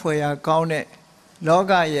ကြောင်းဝဲဖွယ်ရာကောင်းတဲ့လော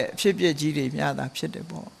ကရဲ့အဖြစ်အပျက်ကြီးတွေများတာဖြစ်တယ်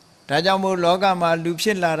ပေါ့ဒါကြောင့်မို့လောကမှာလူဖြ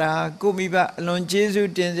စ်လာတာကိုမိဘအလွန်ကျေး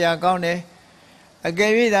ဇူးတင်စရာကောင်းတယ်အက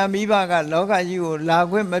ယ်၍သာမိဘကလောကကြီးကိုလာ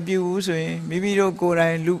ခွင့်မပြုဘူးဆိုရင်မိမိတို့ကိုယ်တို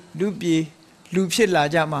င်လူပြေလူဖြစ်လာ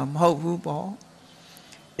ကြမှာမဟုတ်ဘူးပေါ့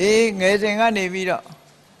အေးငယ်စဉ်ကနေပြီးတော့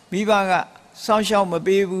မိဘကစောင့်ရှောက်မ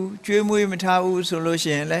ပေးဘူးကျွေးမွေးမထားဘူးဆိုလို့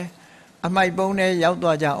ရှိရင်လည်းအမိုက်ပုံးနဲ့ရောက်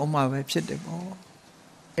သွားကြအောင်မှာပဲဖြစ်တယ်ပေါ့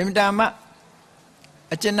အင်မတန်မှ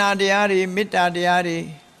အကျဉ်းတရားတွေမေတ္တာတရားတွေ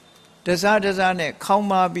တစားတစားနဲ့ခေါင်း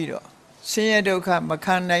မာပြီးတော့ဆင်းရဲဒုက္ခမ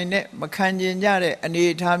ခံနိုင်တဲ့မခံကျင်ကြတဲ့အနေ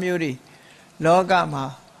အထားမျိုးတွေလောကမှာ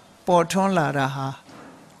ပေါ်ထွန်းလာတာဟာ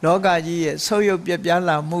လောကကြီးရဲ့ဆုပ်ယုပ်ပြပြ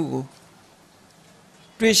လာမှုကို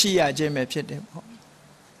တွေ့ရှိရခြင်းပဲဖြစ်တယ်ပေါ့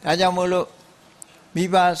ဒါကြောင့်မို့လို့မိ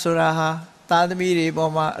ဘဆိုတာဟာသားသမီးတွေ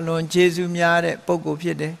ပေါ်မှာအလွန်ကျေးဇူးများတဲ့ပုဂ္ဂိုလ်ဖြ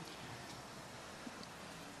စ်တယ်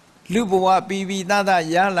လူဘဝပြီးသား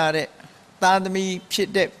ရလာတဲ့သားသမီးဖြစ်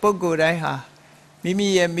တဲ့ပုဂ္ဂိုလ်တိုင်းဟာမိမိ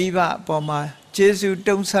ရဲ့မိဘအပေါ်မှာကျေးဇူး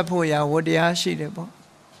တုံးဆက်ဖို့ရာဝတ္တရားရှိတယ်ပေါ့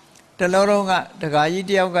တလောတော့ကဒကာကြီး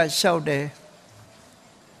တယောက်ကလျှောက်တယ်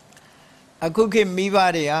အခုခေတ်မိဘ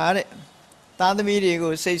တွေဟာတဲ့သားသမီးတွေ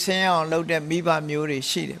ကိုစိတ်ဆင်းအောင်လုပ်တဲ့မိဘမျိုးတွေ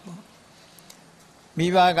ရှိတယ်ပေါ့မိ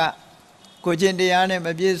ဘကကိုချင်းတရားနဲ့မ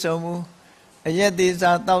ပြည့်စုံဘူးအရက်သေး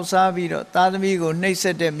စားတောက်စားပြီးတော့သားသမီးကိုနှိပ်စ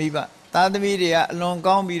က်တဲ့မိဘသားသမီးတွေကအလွန်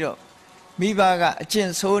ကောင်းပြီးတော့မိဘကအကျ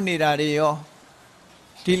င့်ဆိုးနေတာတွေရော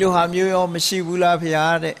ဒီလိုဟာမျိုးရောမရှိဘူးလားဖေဟာ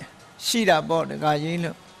တဲ့ရှိတာပေါ့တခါကြီး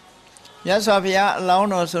လို့မြတ်စွာဘုရားအလောင်း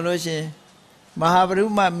တော်ဆိုလို့ရှိရင်မဟာဗု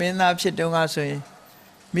ဒ္ဓမင်းသားဖြစ်တုန်းကဆိုရင်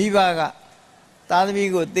မိဘကသားသမီး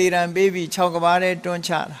ကိုသေရန်ပေးပြီး6ကဘာထဲတွန်း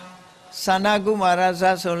ချတာသန္တာကုမာရဇ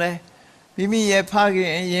ဆိုလဲမိမိရဲ့ဖခ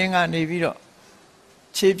င်အရင်ကနေပြီးတော့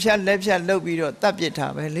ခြေဖြတ်လက်ဖြတ်လုပ်ပြီးတော့တပ်ပစ်တာ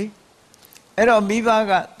ပဲလေအဲ့တော့မိဘ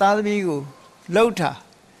ကသားသမီးကိုလှုပ်တာ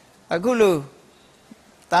အခုလို့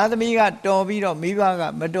သားသမီးကတော်ပြီးတော့မိဘက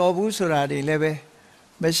မတော်ဘူးဆိုတာတွေလည်းပဲ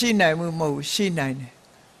မရှိနိုင်ဘူးမဟုတ်ဘူးရှိနိုင်တယ်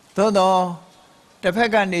သို့တော့တစ်ဖ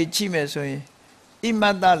က်ကနေကြည့်မယ်ဆိုရင်ဣမ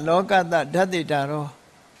တ္တလောကတ္တဓာတိတာရော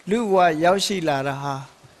လူဘဝရောက်ရှိလာတာဟာ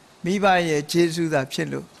မိဘရဲ့ခြေဆုသာဖြစ်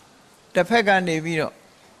လို့တစ်ဖက်ကနေပြီးတော့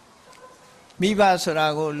မိဘဆိုတာ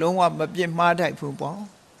ကိုလုံးဝမပြစ်မှားထိုက်ဘူးပေါ့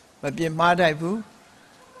မပြစ်မှားထိုက်ဘူး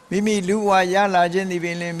မိမိလူဘဝရလာခြင်းဒီပ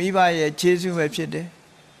င်လင်မိဘရဲ့ခြေဆုပဲဖြစ်တယ်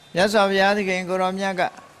မြတ်စွာဘုရားသခင်ကိုရောမြတ်က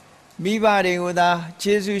မိဘတွေကိုသာ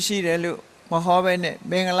ခြေဆုရှိတယ်လို့မဟောဘဲနဲ့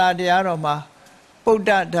မင်္ဂလာတရားတော်မှာပုဒ္ဒ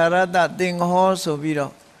ဓာရတသင်္ဃဟောဆိုပြီး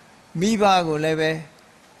တော့မိဘကိုလည်းပဲ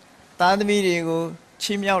သားသမီးတွေကို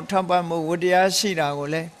ချီးမြှောက်ထောက်ပံ့မှုဝတ္တရားရှိတာကို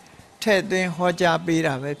လည်းထည့်သွင်းဟောကြားပေး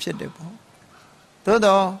တာပဲဖြစ်တယ်ပေါ့သို့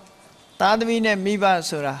တော့သားသမီးနဲ့မိဘ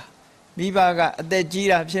ဆိုတာမိဘကအသက်ကြီး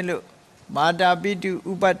တာဖြစ်လို့မာတာပိတု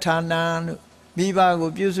ဥပဋ္ဌာနံလို့မိဘ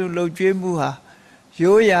ကိုပြုစုလုပ်ကျွေးမှုဟာ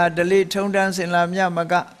ရိုးရာဓလေ့ထုံးတမ်းစင်လာမြမ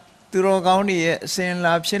ကသူတော်ကောင်းတွေရဲ့အစဉ်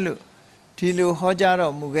လာဖြစ်လို့ဒီလိုဟောကြား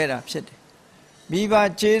တော်မူခဲ့တာဖြစ်တယ်မိဘ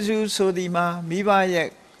ကျေးဇူးဆိုသည်မှာမိဘရဲ့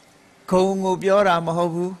ဂုဏ်ကိုပြောတာမဟု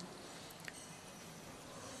တ်ဘူး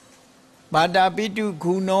မာတာပိတု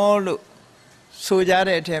ဂုဏောလို့ဆိုကြ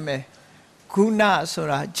တဲ့အထက်မှာဂုဏဆို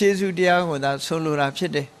တာကျေးဇူးတရားကိုသာဆိုလိုတာဖြ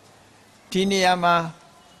စ်တယ်ဒီနေရာမှာ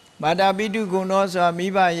မာတာပိတုဂုဏောဆိုတာမိ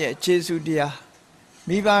ဘရဲ့ကျေးဇူးတရား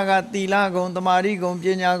မိဘကသီလဂုဏ်သမာဓိဂုဏ်ပ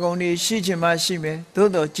ညာဂုဏ်တွေရှိချင်မှရှိမယ်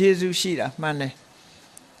သို့တော့ကျေးဇူးရှိတာမှန်တယ်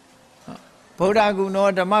ဗုဒ္ဓဂုဏော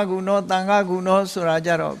ဓမ္မဂုဏောသံဃဂုဏောဆိုတာကြ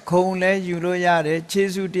တော့ဂုဏ်လည်းယူလို့ရတယ်ကျေး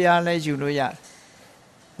ဇူးတရားလည်းယူလို့ရတယ်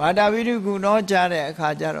မာတာပိတုဂုဏောကြားတဲ့အခါ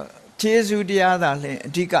ကျတော့ကျေးဇူးတရားသာလျှင်အ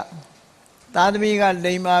ဓိကသားသမီးက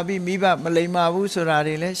လိမ်မာပြီးမိဘမလိမ်မာဘူးဆိုတာ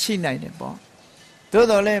တွေလည်းရှိနိုင်တယ်ပေါ့သို့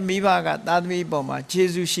တော်လည်းမိဘကသားသမီးပေါ်မှာကျေး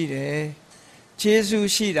ဇူးရှိတယ်ကျေးဇူး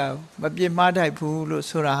ရှိတာမပြစ်မှားထိုက်ဘူးလို့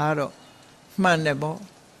ဆိုတာကတော့မှန်တယ်ပေါ့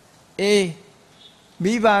အေး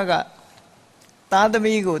မိဘကသားသ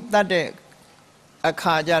မီးကိုတတ်တဲ့အ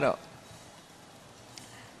ခါကျတော့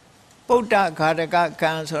ပုဒ္ဒဃာတက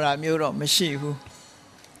ကံဆိုတာမျိုးတော့မရှိဘူး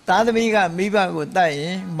သားသမီးကမိဘကိုတတ်ရ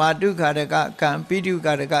င်မာတုဃာတကကံပိတု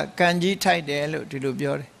ဃာတကကံကြီးထိုက်တယ်လို့ဒီလို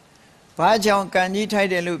ပြောတယ်ဘာကြောင့်ကံကြီးထိုက်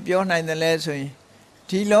တယ်လို့ပြောနိုင်တယ်လဲဆိုရင်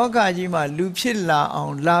ဒီလောကကြီးမှာလူဖြစ်လာအော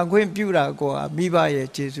င်လာခွင့်ပြုတာကိုမိဘရဲ့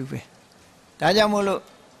ကျေးဇူးပဲဒါကြောင့်မို့လို့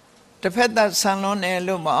တစ်ဖက်သက်ဆံလွန်းတယ်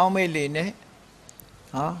လို့မအောင်မေ့လေနဲ့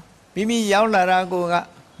မိမိရောက်လာတာကိုက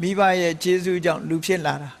မိဘရဲ့ကျေးဇူးကြောင့်လူဖြစ်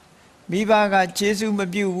လာတာမိဘကကျေးဇူးမ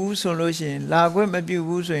ပြုဘူးဆိုလို့ရှိရင်လာခွင့်မပြု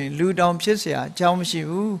ဘူးဆိုရင်လူတောင်ဖြစ်เสียအကြောင်းမရှိ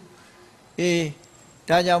ဘူး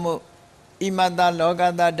ဒါကြောင့်မို့ဣမတ္တလောက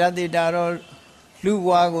တဓာတိတာရောလူဘ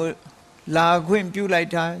ဝကိုလာခွင့်ပြုလိုက်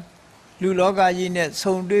တာလူလောကကြီးနဲ့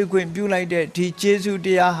ဆုံတွေ့ခွင့်ပြုလိုက်တဲ့ဒီကျေးဇူးတ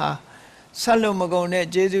ရားဟာဆက်လို့မကုန်တဲ့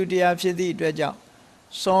ကျေးဇူးတရားဖြစ်သည့်အတွက်ကြောင့်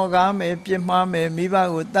စော်ကားမယ်ပြစ်မှားမယ်မိဘ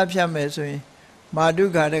ကိုတတ်ဖြတ်မယ်ဆိုရင်မာတု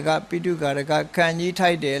ဃာတကပိတုဃာတကခံကြီး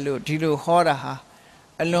ထိုက်တယ်လို့ဒီလိုဟောတာဟာ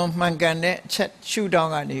အလွန်မှန်ကန်တဲ့အချက်ရှုထော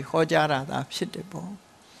င့်ကနေဟောကြားတာသာဖြစ်တယ်ပေါ့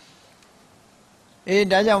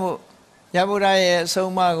ဒါကြောင့်မို့ရဗုဒ္ဓရဲ့အ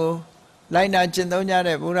ဆုံးအမကိုလိုက်နာကျင့်သုံးကြ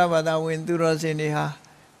တဲ့ဘုရားဘာသာဝင်သူတော်စင်တွေဟာ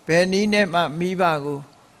ဘယ်နည်းနဲ့မှမိဘကို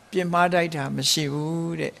ပြစ်မှားတိုက်တာမရှိ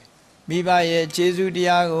ဘူးတဲ့မိဘရဲ့ကျေးဇူးတ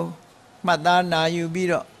ရားကိုမှတ်သားနာယူပြီး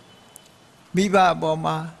တော့မိဘအပေါ်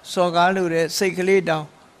မှာစော်ကားလို့တဲ့စိတ်ကလေးတောင်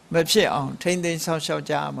မဖြစ်အောင်ထိမ့်သိမ်းဆောက်ရှောက်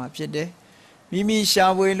ကြရမှာဖြစ်တယ်မိမိရှာ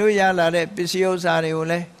ဖွေလို့ရလာတဲ့ပစ္စည်းဥစ္စာတွေကို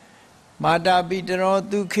လည်းမာတာပိတရော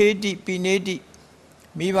သူခေတိပိနေတိ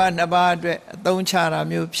မိဘနှစ်ပါးအတွက်အသုံးချတာ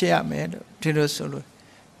မျိုးဖြစ်ရမယ်လို့ဒီလိုဆိုလို့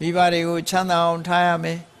မိဘတွေကိုချမ်းသာအောင်ထားရမ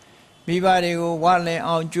ယ်မိဘတွေကိုဝလင်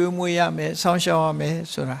အောင်ကျွေးမွေးရမယ်ဆောင်းရှောက်ရမယ်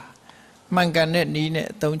ဆိုတာမှန်ကန်တဲ့နည်းနဲ့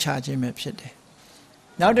အသုံးချခြင်းပဲဖြစ်တယ်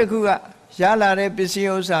နောက်တစ်ခုကရလာတဲ့ပစ္စည်း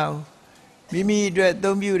ဥစ္စာကိုမိမိအတွက်အ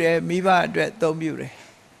သုံးပြုတယ်မိဘအတွက်အသုံးပြုတယ်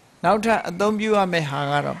နောက်ထပ်အသုံးပြုရမယ့်ဟာ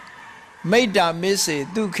ကတော့မိတ္တာမစ္စေ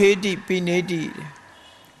သူခေတိပိနေတိ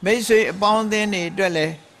မိတ်ဆွေအပေါင်းအသင်းတွေအတွက်လ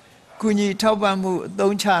ည်းကုညီထောက်ပံ့မှုအ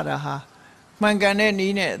သုံးချတာဟာမှန်ကန်တဲ့န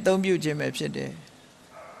ည်းနဲ့အသုံးပြုခြင်းပဲဖြစ်တယ်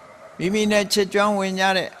မိမိနဲ့ချစ်ကြွမ်းဝင်ကြ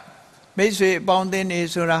တဲ့မိတ်ဆွေအပေါင်းအသင်းတွေ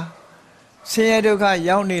ဆိုတာဆင်းရဲဒုက္ခ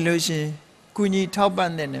ရောက်နေလို့ရှိရင်ကုညီထောက်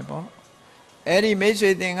ပံ့တဲ့နေပေါ့အဲ့ဒီမိတ်ဆွေ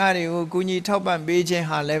သင်္ဃတွေကိုကုညီထောက်ပံ့ပေးခြင်း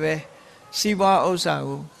ဟာလည်းပဲစီးပွားဥစ္စာ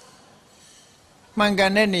ကိုမှန်က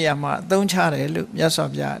န်တဲ့နေရာမှာအသုံးချတယ်လို့မြတ်စွာ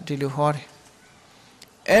ဘုရားဒီလိုဟောတယ်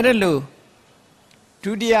အဲ့ဒါလို့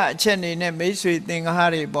ဒုတိယအချက်အနေနဲ့မိတ်ဆွေသင်္ဃာ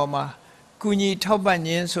တွေပေါ်မှာကုညီထောက်ပံ့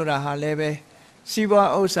ခြင်းဆိုတာဟာလည်းပဲစီးပွား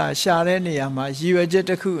ဥစ္စာရှာတဲ့နေရာမှာရည်ရွယ်ချက်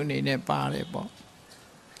တစ်ခုအနေနဲ့ပါတယ်ပေါ့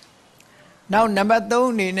နောက်နံပါတ်3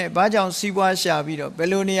အနေနဲ့ဘာကြောင့်စီးပွားရှာပြီးတော့ဘယ်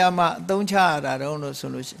လိုနေရာမှာအသုံးချရတာတုံးလို့ဆို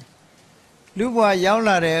လို့ရှိရင်လူဘဝရောက်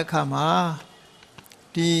လာတဲ့အခါမှာ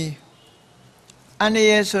ဒီအန္တ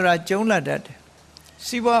ရာယ်ဆိုတာကျုံးလာတတ်တယ်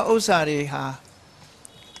စီးပွားဥစ္စာတွေ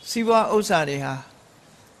ဟာ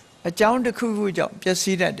အကြောင်းတစ်ခုခုကြောင့်ပျက်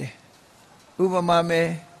စီးတတ်တယ်ဥပမာမဲ့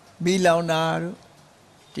မီးလောင်တာတို့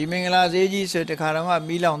ဒီမင်္ဂလာဈေးကြီးဆိုတခါတော့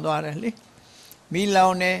မီးလောင်သွားတယ်လေမီးလော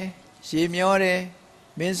င်တယ်ရေမျောတယ်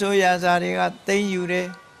မင်းဆိုးရာဇာတွေကသိမ့်ယူတယ်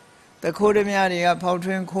တခိုးဓမြတွေကဖောက်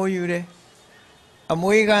ထွင်းခိုးယူတယ်အ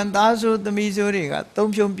မွေခံသားဆိုသမီးဆိုတွေက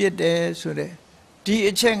သုံးဖြုံပစ်တယ်ဆိုတဲ့ဒီ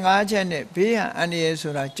အချက်5ချက်နဲ့ဘေးရန်အန္တရာယ်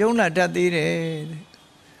ဆိုတာကျုံးလာတတ်သေးတယ်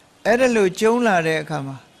အဲ့ဒါလို့ကျုံးလာတဲ့အခါ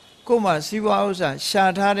မှာကိုယ်မှာစီးပွားဥစ္စာရှာ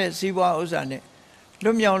ထားတဲ့စီးပွားဥစ္စာနဲ့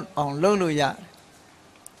လွတ်မြောက်အောင်လုပ်လို့ရတယ်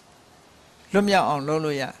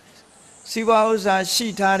စီးပွားဥစ္စာရှိ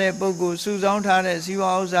ထားတဲ့ပုဂ္ဂိုလ်စုဆောင်းထားတဲ့စီး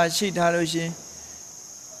ပွားဥစ္စာရှိထားလို့ရှင်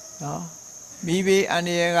နော်မိဘေးအန္တ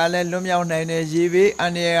ရာယ်ကလည်းလွတ်မြောက်နိုင်တယ်ရေဘေးအ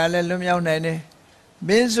န္တရာယ်ကလည်းလွတ်မြောက်နိုင်တယ်မ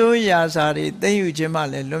င်းဆိုးရာဇာတွေသိမ့်ယူခြင်းမှ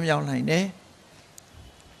လည်းလွတ်မြောက်နိုင်တယ်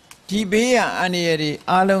ဒီဘေးရန်အန္တရာယ်တွေ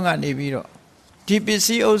အားလုံးကနေပြီးတော့ဒီပစ္စ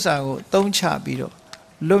ည်းဥစ္စာကိုသုံးချပြီးတော့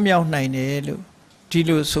လွတ်မြောက်နိုင်တယ်လို့ဒီ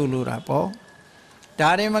လိုဆိုလိုတာပေါ့ဒါ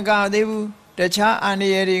ရင်မကသေးဘူးတခြားအန္တ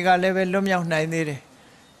ရာယ်တွေကလည်းပဲလွတ်မြောက်နိုင်သေးတယ်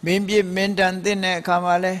မင်းပြစ်မင်းတန်တဲ့အခါ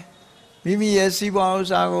မှာလဲမိမိရဲ့စီးပွားဥစ္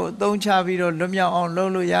စာကိုအသုံးချပြီးတော့လွတ်မြောက်အောင်လု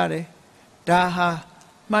ပ်လို့ရတယ်ဒါဟာ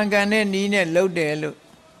မှန်ကန်တဲ့နည်းနဲ့လုပ်တယ်လို့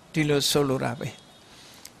ဒီလိုဆိုလိုတာပဲ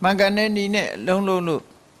မှန်ကန်တဲ့နည်းနဲ့လုံးလို့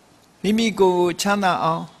မိမိကိုယ်ကိုချမ်းသာ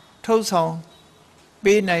အောင်ထုတ်ဆောင်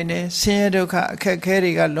ပေးနိုင်တယ်ဆင်းရဲဒုက္ခအခက်အခဲ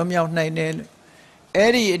တွေကလွတ်မြောက်နိုင်တယ်လို့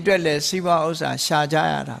အဲ့ဒီအတွက်လည်းစီးပွားဥစ္စာရှာကြ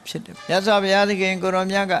ရတာဖြစ်တယ်မြတ်စွာဘုရားသခင်ကိုရော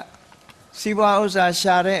မြတ်ကစီးပွားဥစ္စာ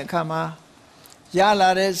ရှာတဲ့အခါမှာရလာ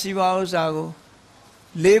တဲ့စီးပွားဥစ္စာကို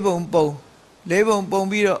၄ပုံပုံ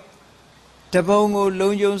ပြီးတော့တပုံကို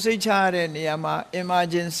လုံခြုံစိတ်ချရတဲ့နေရာမှာ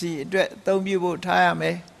emergency အတွက်အသုံးပြုဖို့ထားရမ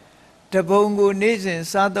ယ်တပုံကိုနေ့စဉ်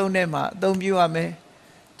စားသုံးတဲ့မှာအသုံးပြုရမယ်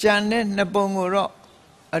ကြံတဲ့2ပုံကိုတော့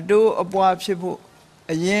အတိုးအပွားဖြစ်ဖို့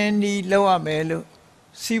အရင်ဒီလောက်ရမယ်လို့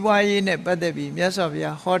စီးပွားရေးနဲ့ပတ်သက်ပြီးမြတ်စွာဘု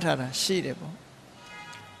ရားဟောထားတာရှိတယ်ပေါ့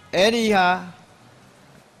အဲ့ဒီဟာ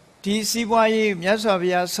ဒီစီးပွားရေးမြတ်စွာဘု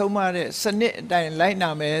ရားဆုံးမတဲ့စနစ်အတိုင်းလိုက်နာ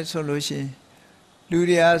မယ်ဆိုလို့ရှိရင်လူ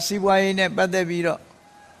တွေဟာစီးပွားရေးနဲ့ပတ်သက်ပြီးတော့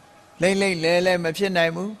လိမ့်လိမ့်လဲလဲမဖြစ်နို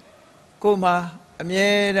င်ဘူးကိုယ်မှာအမြဲ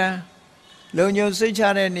တမ်းလုံခြုံစိတ်ချ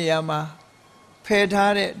တဲ့နေရာမှာဖယ်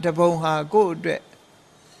ထားတဲ့တပုံဟာကိုယ့်အတွက်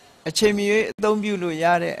အချိန်မီအသုံးပြုလို့ရ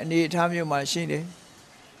တဲ့အနေအထားမျိုးမှာရှိတယ်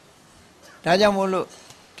ဒါကြောင့်မို့လို့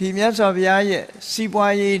ဒီမြတ်စွာဘုရားရဲ့စီး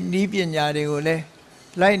ပွားရေးနည်းပညာတွေကိုလည်း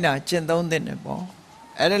လိုက်နာကျင့်သုံးသင့်တယ်ပေါ့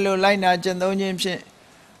အဲ့ဒါလိုလိုက်နာကျင့်သုံးခြင်းဖြင့်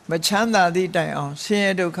မချမ်းသာသည့်တိုင်အောင်ဆင်း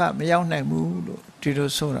ရဲဒုက္ခမရောက်နိုင်ဘူးလို့ဒီလို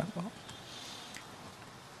ဆိုတာပေါ့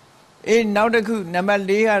နောက်တစ်ခုနံပါတ်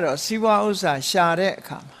၄ကတော့စီးပွားဥစ္စာရှာတဲ့အ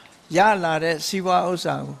ခါမှာရလာတဲ့စီးပွားဥစ္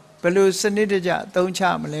စာကိုဘယ်လိုစနစ်တကျအသုံးချ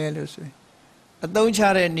မလဲလို့ဆိုရင်အသုံးချ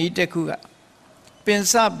တဲ့နည်းတစ်ခုကပင်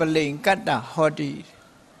စပလိန်ကတ္တဟောတိ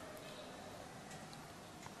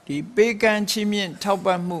ဒီပေးကမ်းချီးမြှင့်ထောက်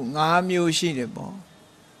ပံ့မှု၅မျိုးရှိတယ်ပေါ့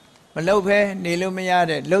မလှုပ်ဖဲနေလို့မရ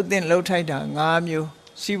တဲ့လှုပ်တဲ့လှုပ်ထိုက်တာ၅မျိုး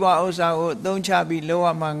စီးပွားဥစ္စာကိုအသုံးချပြီးလှုပ်ရ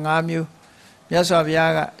မှာ၅မျိုးမြတ်စွာဘု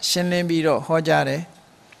ရားကရှင်းလင်းပြီးတော့ဟောကြားတယ်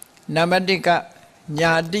နံပါတ်1က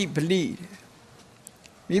ညာတိပလိ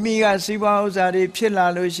မိမိကစီးပွားဥစ္စာတွေဖြစ်လာ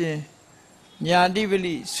လို့ရှင်ညာတိပ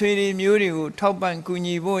လိဆွေတွေမျိုးတွေကိုထောက်ပံ့ကူ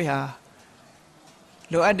ညီဖို့ဟာ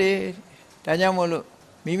လိုအပ်တယ်ဒါကြောင့်မို့လို့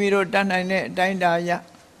မိမိတို့တတ်နိုင်တဲ့အတိုင်းအတာအရ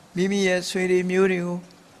မိမိရဲ့ဆွေတွေမျိုးတွေကို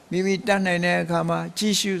မိမိတတ်နိုင်တဲ့အခါမှာကြ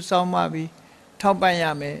ည်ရှုစောင့်မပြီးထောက်ပံ့ရ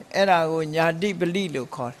မယ်အဲ့ဒါကိုညာတိပလိလို့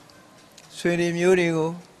ခေါ်တယ်ဆွေတွေမျိုးတွေ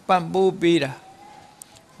ကိုပံ့ပိုးပေးတာ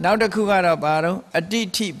နောက်တစ်ခုကတော့ဘာတော့အတိ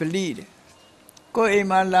ထိပလိတဲ့ကိုယ်အိမ်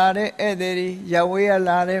မှာလာတဲ့ဧည့်သည်တွေရဝေးရ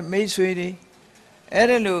လာတဲ့မိတ်ဆွေတွေအဲ့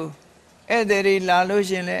ဒါလို့ဧည့်သည်တွေလာလို့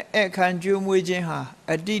ရှင်လဲဧည့်ခံကြွေးမွေးခြင်းဟာ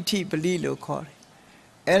အတိထိပလိလို့ခေါ်တယ်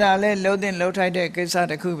အဲ့ဒါလဲလှုပ်တဲ့လှုပ်ထိုက်တဲ့ကိစ္စ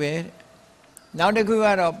တစ်ခုပဲနောက်တစ်ခုက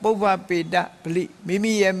တော့ပုပ္ပပေတပလိမိ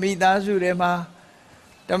မိရဲ့မိသားစုတွေမှာ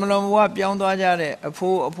တမလွန်ဘဝပြောင်းသွားကြတဲ့အ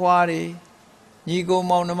ဖိုးအဖွားတွေညီကို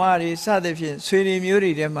မောင်နှမတွေစသဖြင့်ဆွေတွေမျိုး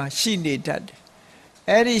တွေထဲမှာရှိနေတတ်တယ်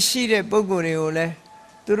အဲ့ဒီရှိတဲ့ပုဂ္ဂိုလ်တွေကိုလည်း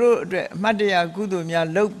သူတို့အတွက်အမှတ်တရကုသိုလ်များ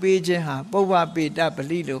လုပ်ပေးခြင်းဟာပုပ္ပပေတပ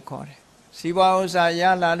လိလို့ခေါ်တယ်စီးပွားဥစ္စာရ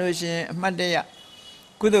လာလို့ရှိရင်အမှတ်တရ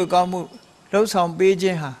ကုသိုလ်ကောင်းမှုလှုပ်ဆောင်ပေးခြ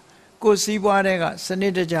င်းဟာကိုယ်စီးပွားတွေကစန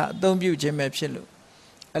စ်တကျအသုံးပြုခြင်းပဲဖြစ်လို့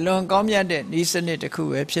အလွန်ကောင်းမြတ်တဲ့ဤစနစ်တစ်ခု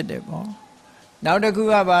ပဲဖြစ်တယ်ပေါ့နောက်တစ်ခု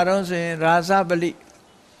ကဘာတော့ဆိုရင်ရာဇပလိ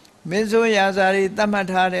မင်းဆိုရာဇာတွေသတ်မှတ်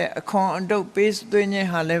ထားတဲ့အခွန်အတုပ်ပေးသွင်းခြင်း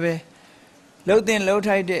ဟာလည်းပဲလှုပ်တင်လှုပ်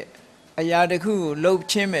ထိုက်တဲ့အရာတစ်ခုကိုလှုပ်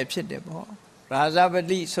ခြင်းပဲဖြစ်တယ်ပေါ့ရာဇပ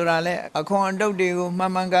လိဆိုတာလဲအခွန်အတုပ်တွေကိုမှ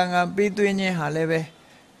န်မှန်ကန်ကန်ပေးသွင်းခြင်းဟာလည်းပဲ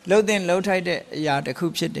လှုပ်တင်လှုပ်ထိုက်တဲ့အရာတစ်ခု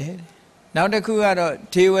ဖြစ်တယ်နောက်တစ်ခုကတော့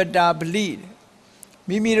ဒေဝတာပလိ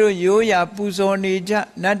မိမိတို့ရိုးရာပူဇော်နေကြ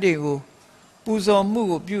နတ်တွေကိုပူဇော်မှု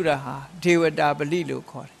ကိုပြုတာဟာဒေဝတာပလိလို့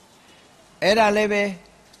ခေါ်တယ်အဲ့ဒါလည်းပဲ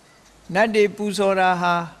နတ်တွေပူဇော်တာ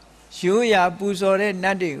ဟာရိုးရာပူဇော်တဲ့န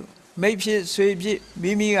တ်တွေကိုမိတ်ဖြစ်ဆွေဖြစ်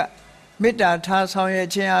မိမိကမေတ္တာထားဆောင်ရွက်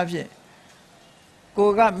ခြင်းအပြင်ကို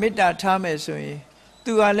ကမေတ္တာထားမယ်ဆိုရင်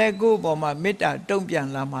သူကလည်းကိုယ့်အပေါ်မှာမေတ္တာတုံ့ပြန်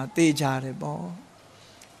လာမှာသိကြတယ်ပေါ့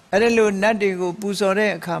အဲ့ဒါလို့နတ်တွေကိုပူဇော်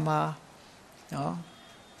တဲ့အခါမှာနော်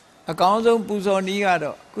အကောင်းဆုံးပူဇော်နည်းက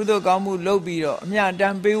တော့ကုသိုလ်ကောင်းမှုလုပ်ပြီးတော့အမြတ်တ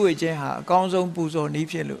မ်းပေးဝေခြင်းဟာအကောင်းဆုံးပူဇော်နည်း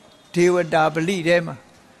ဖြစ်လို့ဒေဝတာပလိထဲမှာ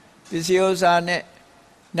ပစ္စည်းဥစ္စာနဲ့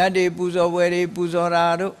နတ်တွေပူဇော်ပွဲတွေပူဇော်တာ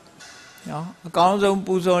တို့နော်အကောင်းဆုံး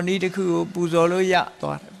ပူဇော်နည်းတစ်ခုကိုပူဇော်လို့ရ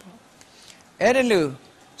သွားတယ်ပေါ့အဲ့ဒါလို့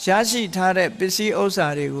ရရှိထားတဲ့ပစ္စည်းဥစ္စာ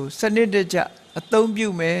တွေကိုစနစ်တကျအသုံးပြု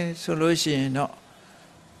မယ်ဆိုလို့ရှိရင်တော့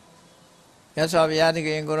မြတ်စွာဘုရားသခ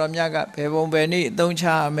င်ကိုရောမြတ်ကဘယ်ပုံဘယ်နည်းအသုံးချ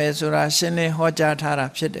ရမယ်ဆိုတာရှင်းလင်းဟောကြားထားတာ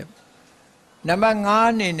ဖြစ်တယ်နံပါတ်5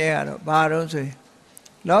အနေနဲ့ကတော့ဘာလို့ဆိုရင်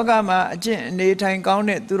လောကမှာအကျင့်အနေထိုင်ကောင်း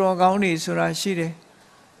တဲ့သူတော်ကောင်းတွေဆိုတာရှိတယ်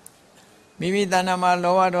မိမိတဏ္ဍာမှာ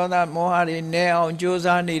လောဘဒေါသမောဟတွေနည်းအောင်ကြိုး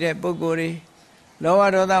စားနေတဲ့ပုဂ္ဂိုလ်တွေလောဘ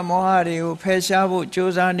ဒေါသမောဟတွေကိုဖယ်ရှားဖို့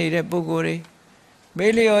ကြိုးစားနေတဲ့ပုဂ္ဂိုလ်တွေ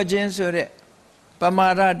မေ့လျော့ခြင်းဆိုတဲ့ပမာ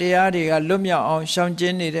ဒတရားတွေကလွတ်မြောက်အောင်ရှောင်ကျ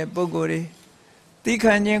ဉ်နေတဲ့ပုဂ္ဂိုလ်တွေတိခ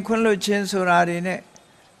ဏ်ခြင်းခွင့်လွှတ်ခြင်းဆိုတာတွေနဲ့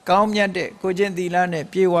ကောင်းမြတ်တဲ့ကိုကျင့်သီလနဲ့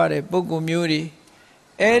ပြည့်ဝတဲ့ပုဂ္ဂိုလ်မျိုးတွေ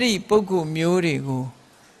အဲ့ဒီပုဂ္ဂိုလ်မျိုးတွေကို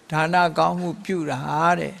ဒါနကောင်းမှုပြုတာ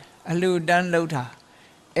တဲ့အလှူဒန်းလုပ်တာ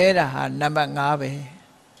အဲ့ဒါဟာနံပါတ်5ပဲ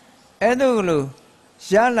အဲ့ဒါလို့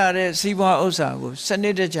ရလာတဲ့စီးပွားဥစ္စာကိုစန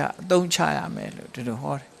စ်တကျအသုံးချရမယ်လို့ဒီလို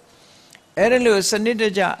ဟောတယ်အဲ့ဒါလို့စနစ်တ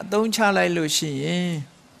ကျအသုံးချလိုက်လို့ရှိရင်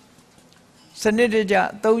စနစ်တကျအ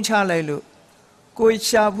သုံးချလိုက်လို့ကိုယ်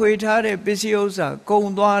ရှာဖွေထားတဲ့ပစ္စည်းဥစ္စာကုန်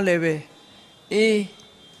သွားလည်းပဲ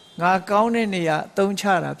ငါကောင်းတဲ့နေရာအသုံးချ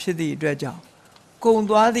တာဖြစ်သည့်အတွက်ကြောင့်ကုန်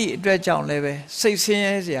သွားသည့်အတွက်ကြောင့်လည်းပဲစိတ်ဆင်း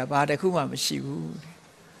ရဲစရာဘာတစ်ခုမှမရှိဘူး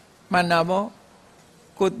မှန်တာပေါ့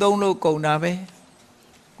ကိုသုံးလို့ကုန်တာပဲ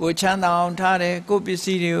ကိုချမ်းသာအောင်ထားတယ်ကိုပစ္စ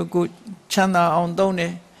ည်းတွေကိုချမ်းသာအောင်သုံးတ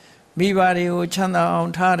ယ်မိဘတွေကိုချမ်းသာအော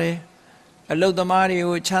င်ထားတယ်အလုသမားတွေ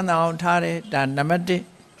ကိုချမ်းသာအောင်ထားတယ်ဒါနံပါတ်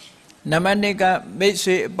1နံပါတ်2ကမိတ်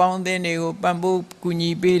ဆွေအပေါင်းအသင်းတွေကိုပံ့ပိုးကူညီ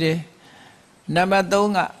ပေးတယ်နံပါတ်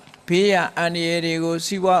3ကဘေးရန်အန္တရာယ်တွေကို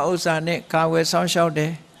စီးပွားဥစ္စာနဲ့ကာဝယ်ဆောင်ရှောက်တ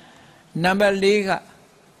ယ်နံပါတ်4က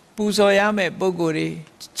ပူဇော်ရမယ့်ပုဂ္ဂိုလ်တွေ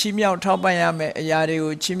ချီးမြှောက်ထောက်ပံ့ရမယ့်အရာတွေ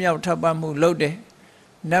ကိုချီးမြှောက်ထောက်ပံ့မှုလုပ်တယ်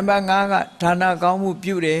နံပါတ်5ကဒါနကောင်းမှု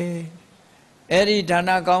ပြုတယ်အဲ့ဒီဒါန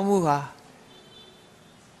ကောင်းမှုဟာ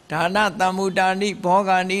ဒါနတမ္မူတာနိဘော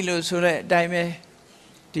ဂာနိလို့ဆိုတဲ့အတိုင်းပဲ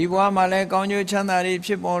ဒီဘဝမှာလည်းကောင်းကျိုးချမ်းသာတွေဖြ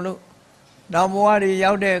စ်ပေါ်လို့နောက်ဘဝတွေ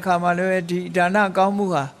ရောက်တဲ့အခါမှာလည်းဒီဒါနကောင်းမှု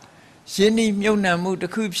ဟာယဉ်ဤမြုပ်နှံမှုတ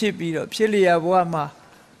စ်ခုဖြစ်ပြီးတော့ဖြစ်လျက်ဘဝမှာ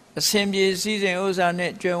အစဉ်ပြေစည်းစိမ်ဥစ္စာ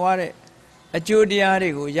နဲ့ကြွယ်ဝတဲ့အကျိုးတရားတွေ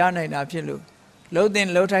ကိုရနိုင်တာဖြစ်လို့လှုပ်တင်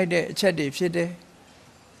လှုပ်ထိုက်တဲ့အချက်တွေဖြစ်တယ်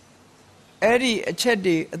အဲ့ဒီအချက်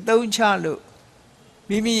တွေအသုံးချလို့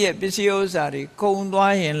မိမိရဲ့ပစ္စည်းဥစ္စာတွေကုန်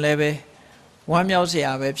သွားရင်လည်းပဲဝမ်းမြောက်စ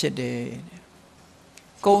ရာပဲဖြစ်တယ်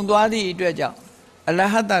ကုန်သွားသည့်အတွက်ကြောင့်အလ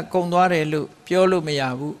ဟတကုန်သွားတယ်လို့ပြောလို့မရ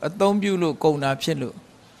ဘူးအသုံးပြုလို့ကုန်တာဖြစ်လို့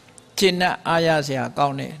ကျင့်တ်အားရစရာကော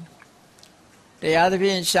င်းတယ်တရားသဖြ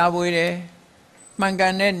င့်ရှားပွေတယ်မှန်က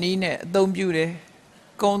န်တဲ့နည်းနဲ့အသုံးပြုတယ်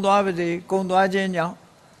ကုန်သွားပါစေကုန်သွားခြင်းကြောင့်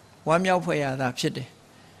ဝမ်းမြောက်ဖွယ်ရတာဖြစ်တယ်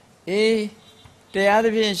အေးတရားသ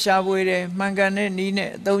ဖြင့်ရှားပွေတယ်မှန်ကန်တဲ့နည်းနဲ့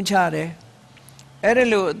အသုံးချတယ်အဲ့ဒါ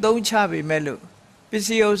လို့အသုံးချပေမဲ့လို့ပစ္စ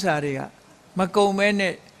ည်းဥစ္စာတွေကမကုန်မဲ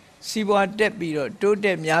နဲ့စီးပွားတက်ပြီးတော့တိုးတ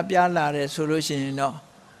က်များပြားလာတယ်ဆိုလို့ရှိရင်တော့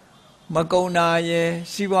မကုန်တာရဲ့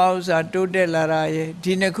စီးပွားဥစ္စာတိုးတက်လာတာရဲ့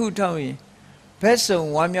ဒီနှစ်ခုထောက်ရင်ဘက်စုံ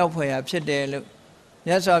ဝမ်းမြောက်ဖွယ်ရဖြစ်တယ်လို့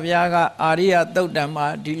မြတ်စွာဘုရားကအာရိယသုတ်တံမှာ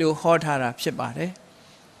ဒီလိုဟောထားတာဖြစ်ပါတယ်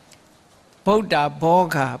ဗုဒ္ဓဘော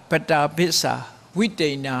ဂပတ္တာပစ္စာဝိတိ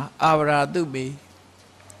ဏအာဝရာတုမေ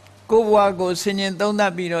ကိုယ်ဘဝကိုဆင်ញင်သုံးသ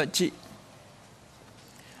ပ်ပြီးတော့ကြည့်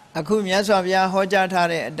အခုမြတ်စွာဘုရားဟောကြားထား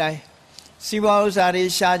တဲ့အတိုင်းစီးပွားဥစ္စာတွေ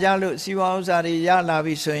ရှာကြလို့စီးပွားဥစ္စာတွေရလာ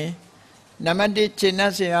ပြီဆိုရင်နံပါတ်1ရှင်း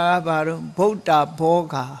တ်စရာကဘာလို့ဗုဒ္ဓဘော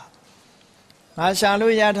ဂငါရှာ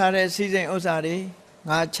လို့ရထားတဲ့စီစဉ်ဥစ္စာတွေ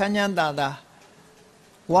ငါချမ်းချမ်းသာသာ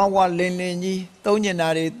ဝဝလင်းလင်းကြီးသုံးကျင်တာ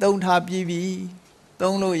တွေသုံးထားပြီးပြီ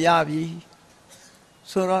သုံးလို့ရပြီ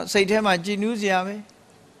ဆိုတော့စိတ်ထဲမှာကြည်နူးစရာပဲ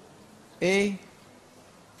အေး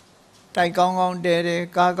တိုက်ကောင်းကောင်းတဲတယ်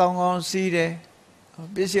ကားကောင်းကောင်းစီးတယ်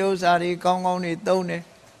ပစ္စည်းဥစ္စာတွေကောင်းကောင်းတွေသုံးတယ်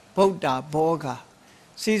ဗုဒ္ဓဘောဂ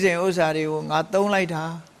စီစဉ်ဥစ္စာတွေကိုငါသုံးလိုက်တာ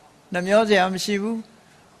နှမျောစရာမရှိဘူး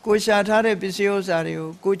ကိုရှာထားတဲ့ပစ္စည်းဥစ္စာတွေကို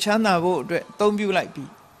ကိုချမ်းသာဖို့အတွက်အသုံးပြုလိုက်ပြီ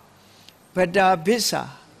ဗတ္တာဘစ္စာ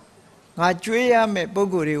ငါကျွေးရမယ့်ပုဂ္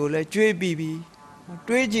ဂိုလ်တွေကိုလည်းကျွေးပြီးပြီ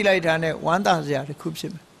တွေးကြည့်လိုက်တာနဲ့ဝမ်းသာစရာတစ်ခုဖြ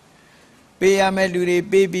စ်မယ်ပေးရမယ့်လူတွေ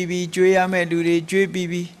ပေးပြီးပြီကျွေးရမယ့်လူတွေကျွေးပြီး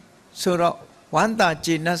ပြီဆိုတော့ဝမ်းသာ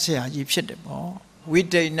ကျေနပ်စရာကြီးဖြစ်တယ်ပေါ့ဝိ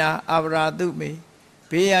တိဏအာဝရာတုမေ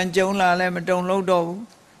ဘေးရန်ကြုံလာလည်းမတုံ့လို့တော့ဘူး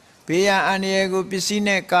ဘေးရန်အန္တရာယ်ကိုပစ္စည်း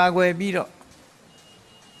နဲ့ကာကွယ်ပြီးတော့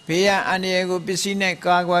ဘေးရန်အန္တရာယ်ကိုပစ္စည်းနဲ့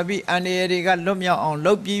ကာကွယ်ပြီးအန္တရာယ်တွေကလွတ်မြောက်အောင်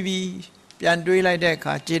လုပ်ပြီးပြီပြန်တွေးလိုက်တဲ့အ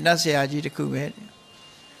ခါကျေနပ်စရာကြီးတစ်ခုပဲ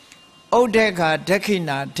ဥဒ္ဒေခာဒက္ခိ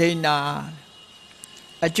ဏဒိဏ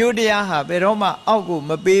အကျိုးတရားဟာဘယ်တော့မှအောက်ကို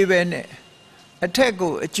မပေးပဲနဲ့အထက်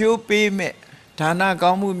ကိုအကျိုးပေးမဲ့ဒါန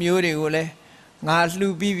ကောင်းမှုမျိုးတွေကိုလည်းငါလှူ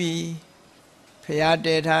ပြီးပြီဖျားတ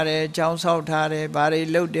ည်ထားတယ်ကြောင်းဆောက်ထားတယ်ဘာတွေ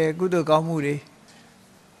လုပ်တယ်ကုသိုလ်ကောင်းမှုတွေ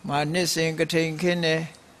မာနှစ်စဉ်ကထိန်ခင်းတယ်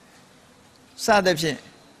စသဖြင့်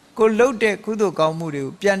ကိုလှုပ်တဲ့ကုသိုလ်ကောင်းမှုတွေ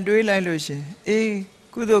ကိုပြန်တွေးလိုက်လို့ရှင်အေး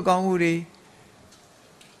ကုသိုလ်ကောင်းမှုတွေ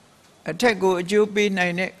အထက်ကိုအကျိုးပေးနို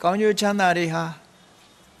င်တဲ့ကောင်းကျိုးချမ်းသာတွေဟာ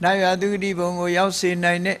နာယသုတိဘုံကိုရောက်စေ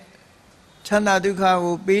နိုင်တဲ့ချမ်းသာဒုက္ခ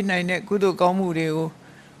ကိုပေးနိုင်တဲ့ကုသိုလ်ကောင်းမှုတွေကို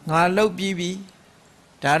ငါလှုပ်ပြီးပြီ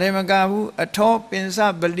ဒါတွေမကဘူးအထောပင်စ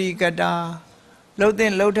ပလိကတာလှုပ်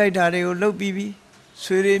တဲ့လှုပ်ထိုက်တာတွေကိုလှုပ်ပြီးပြီ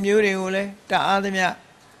ဆွေတွေမျိုးတွေကိုလည်းတအားသမျှ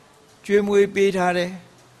ကျွေးမွေးပေးထားတယ်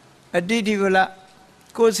အတိတိဗလ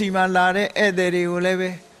ကိုယ်စီမှာလာတဲ့ဧည့်သည်တွေကိုလည်းပဲ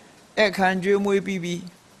အခမ်းကျွေးမွေးပြီးပြီ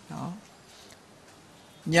နော်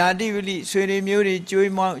ညာတိပလိဆွေတွေမျိုးတွေ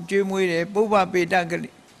ကျွေးမွေးတယ်ပုဗ္ဗပေတကလိ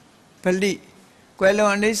ပလိကွယ်လွ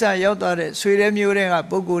န်အနိစ္စရောက်သွားတဲ့ဆွေတွေမျိုးတွေက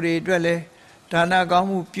ပုဂ္ဂိုလ်တွေအတွက်လည်းဒါနကောင်း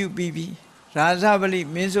မှုပြုပြီးပြီရာဇပလိ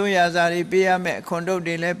မင်းဆိုးရာဇာတွေပေးရမယ့်အခွန်တုတ်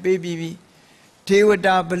တွေလည်းပေးပြီးပြီဒေဝ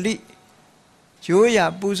တာပလိရိုးရာ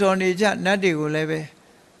ပူဇော်နေကြနတ်တွေကိုလည်းပဲ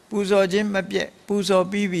ပူဇော်ခြင်းမပြတ်ပူဇော်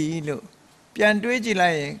ပြီးပြီလို့ပြန်တွေးကြည့်လို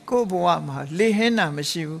က်ရင်ကိုယ့်ဘဝမှာလေဟင်းတာမ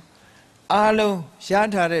ရှိဘူးအားလုံးရ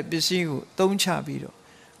ထားတဲ့ပစ္စည်းကိုသုံးချပြီးတော့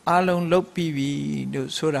အားလုံးလုပ်ပြီးပြီလို့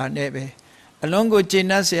ဆိုတာနဲ့ပဲအလုံးကိုကျေ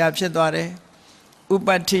နပ်စရာဖြစ်သွားတယ်ဥပ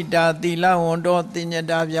ဋ္ဌိတာသီလဝန္တောတင်ည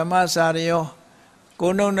တာဗျမစာရယောကို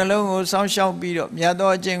ယ်နှုတ်နှလုံးကိုစောင့်ရှောက်ပြီးတော့မြတ်သော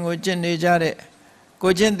အကျင့်ကိုကျင့်နေကြတဲ့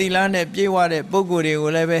ကိုချင်းသီလနဲ့ပြည့်ဝတဲ့ပုဂ္ဂိုလ်တွေ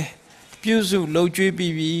ကိုလည်းပဲ ပြုစုလှုပ်ကြွေး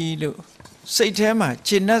ပြီးပြီလို့စိတ်ထဲမှာ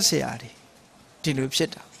ကျင့်တတ်เสียရတယ်ဒီလိုဖြစ်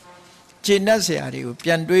တာကျင့်တတ်เสียရတယ်ကိုပြ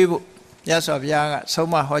န်တွေးဖို့မြတ်စွာဘုရားကဆုံး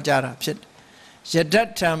မဟောကြားတာဖြစ်ယဒဋ္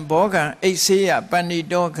ဌံဘောဂံအိစေယပဏိ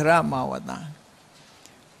တောဂရမဝတံ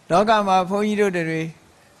လောကမှာဘုန်းကြီးတို့တွေ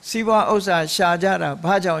စီးပွားဥစ္စာရှာကြတာ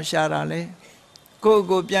ဘာကြောင့်ရှာတာလဲကိုယ့်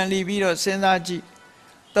ကိုပြန်လီပြီးတော့စဉ်းစားကြည့်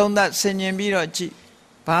သုံးသပ်ဆင်ခြင်ပြီးတော့ကြည့်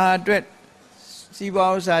ဘာအတွက်စီး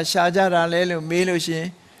ပွားဥစ္စာရှာကြတာလဲလို့မေးလို့ရှိရင်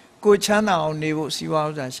ကိုချမ်းသာအောင်နေဖို့စီးပွား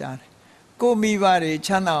ဥစ္စာရှာတယ်ကိုမိဘတွေချ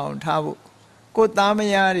မ်းသာအောင်ထားဖို့ကိုသားမ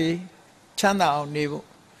ယားတွေချမ်းသာအောင်နေဖို့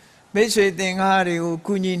မိတ်ဆွေသင်္ကားတွေကို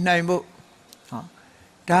ကူညီနိုင်ဖို့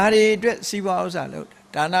ဒါတွေအတွက်စီးပွားဥစ္စာလုပ်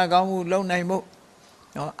ဒါနကောင်းမှုလုပ်နိုင်ဖို့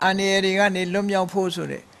အန္တရာယ်တွေကနေလွတ်မြောက်ဖို့ဆို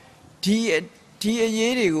တဲ့ဒီအ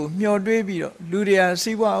ရေးတွေကိုမျှော်တွေးပြီးတော့လူတွေဟာ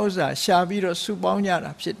စီးပွားဥစ္စာရှာပြီးတော့စုပေါင်းကြ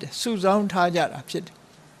တာဖြစ်တယ်စုဆောင်းထားကြတာဖြစ်တယ်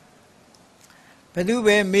ဘယ်သူ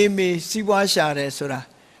ပဲမေးစီးပွားရှာတယ်ဆိုတာ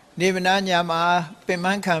နေမနာညာမှာပင်ပ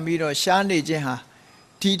န်းခံပြီးတော့ရှားနေခြင်းဟာ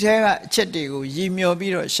ဒီထဲကအချက်တွေကိုရည်မျှော်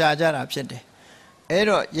ပြီးတော့ရှာကြတာဖြစ်တယ်အဲ့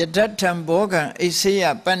တော့ယဒဋ္ဌံဘောဂံအိစေယ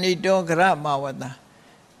ပဏိတောဂရမဝတံ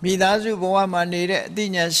မိသားစုဘဝမှာနေတဲ့အသိ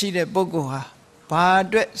ဉာဏ်ရှိတဲ့ပုဂ္ဂိုလ်ဟာဘာအ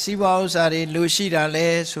တွက်စီးပွားဥစ္စာတွေလိုရှိတာလဲ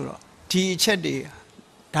ဆိုတော့ဒီအချက်တွေ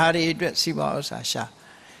ဒါတွေအတွက်စီးပွားဥစ္စာရှာ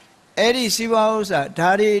အဲ့ဒီစီးပွားဥစ္စာဒါ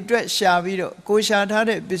တွေအတွက်ရှာပြီးတော့ကိုရှာထား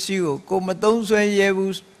တဲ့ပစ္စည်းကိုမသုံးဆွဲရဲ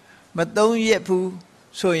ဘူးမသုံးရက်ဘူး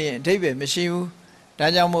ဆိုရင်အဓိပ္ပာယ်မရှိဘူးဒါ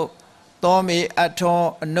ကြောင့်မို့သောမေအထော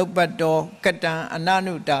အနုပ္ပတ္တောကတံအန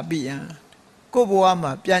နုတာပိယံကိုဘဝ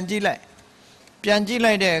မှာပြန်ကြည့်လို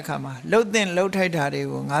က်တဲ့အခါမှာလှုပ်တဲ့လှုပ်ထိုက်တာတွေ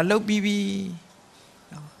ကိုငါလှုပ်ပြီးပြီ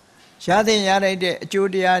ရတဲ့ရလိုက်တဲ့အကျိုး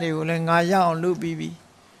တရားတွေကိုလည်းငါရအောင်လုပ်ပြီးပြီ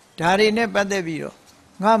ဒါတွေနဲ့ပတ်သက်ပြီးတော့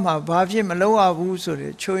ငါမှဘာဖြစ်မလုပ်ရဘူးဆို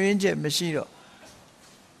တဲ့ချိုးရင်းချက်မရှိတော့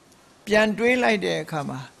ပြန်တွေးလိုက်တဲ့အခါ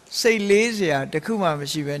မှာစိတ်လေးစရာတခုမှမ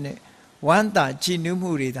ရှိဘဲနဲ့ဝမ်းသာကြည်နူး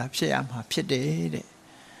မှုတွေသာဖြစ်ရမှာဖြစ်တယ်တဲ့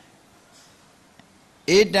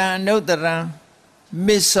ဧတံအနုတ္တရံမ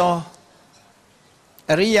စ္ဆော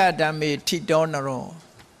အရိယဓမ္မေထိတောနရော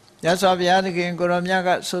မြတ်စွာဘုရားသခင်ကိုရောမြတ်က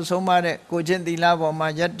ဆွဆုံးမတဲ့ကိုချင်းသီလပေါ်မှာ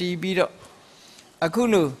ယက်တည်ပြီးတော့အခု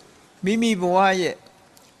လိုမိမိဘဝရဲ့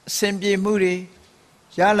အစဉ်ပြေမှုတွေ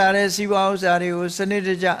ရလာတဲ့စီးပွားဥစ္စာတွေကိုစနစ်တ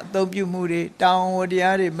ကျအသုံးပြုမှုတွေတောင်းဝတ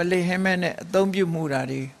ရားတွေမလိဟင်းမဲ့နဲ့အသုံးပြုမှုတာ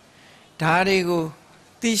တွေဒါတွေကို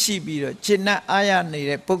သိရှိပြီးတော့จิตနဲ့အားရနေ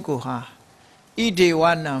တဲ့ပုဂ္ဂိုလ်ဟာဣဒေဝ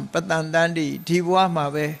နံပတန်တန္တိဒီဘဝမှာ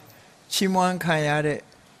ပဲချီးမွမ်းခံရတဲ့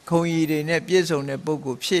ခုံရီတွေနဲ့ပြည့်စုံတဲ့ပုဂ္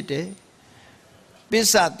ဂိုလ်ဖြစ်တယ်ပစ္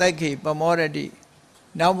စတိုက်ခေပမောရတိ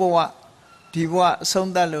နောက်ဘဝဒီဘဝအ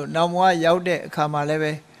ဆုံးသတ်လို့နောက်ဘဝရောက်တဲ့အခါမှာလည်း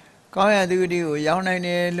ပဲကောင်းရသူတိကိုရောက်နိုင်တ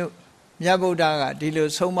ယ်လို့မြတ်ဗုဒ္ဓကဒီလို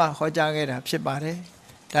ဆုံးမဟောကြားခဲ့တာဖြစ်ပါတယ်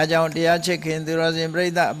ဒါကြောင့်တရားချစ်ခင်သူတော်စင်ပြိဿ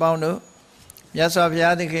အပေါင်းတို့မြတ်စွာဘု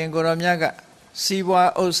ရားသခင်ကိုရောမြတ်ကစီးပွား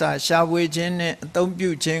ဥစ္စာရှာဖွေခြင်းနဲ့အသုံးပြု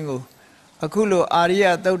ခြင်းကိုအခုလိုအာရိယ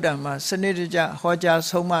သုတ်တံမှာစနစ်တကျဟောကြား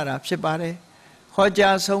ဆုံးမတာဖြစ်ပါတယ်ဟော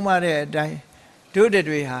ကြားဆုံးမတဲ့အတိုင်းတို့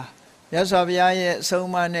တွေဟာမြတ်စွာဘုရားရဲ့အဆုံး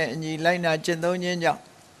အမနဲ့အညီလိုက်နာကျင့်သုံးခြင်းကြောင့်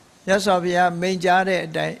မြတ်စွာဘုရားမိန့်ကြားတဲ့အ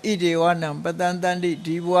တိုင်းဣဒေဝနံပတန်တန္တိ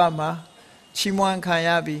ဒီဘဝမှာချီးမွမ်းခံရ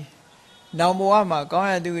ပြီးနောက်ဘဝမှာကောင်း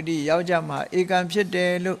ရသူတိရောက်ကြမှာဧကံဖြစ်တ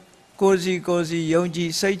ယ်လို့ကိုယ်စီယုံကြည်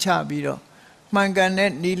စိတ်ချပြီးတော့မှန်ကန်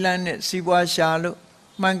တဲ့နိလန်းနဲ့စီးပွားရှာလို့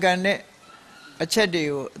မှန်ကန်တဲ့အချက်တွေ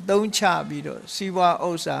ကိုအသုံးချပြီးတော့စီးပွားဥ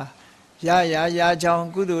စ္စာရကြောင်း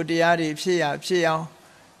ကုသိုလ်တရားတွေဖြစ်အောင်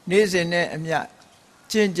နေ့စဉ်နဲ့အမျှ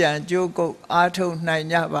ကျင့်ကြံကြိုးကုပ်အားထုတ်နိုင်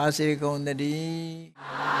ကြပါစေကုန်သတ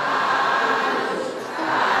ည်း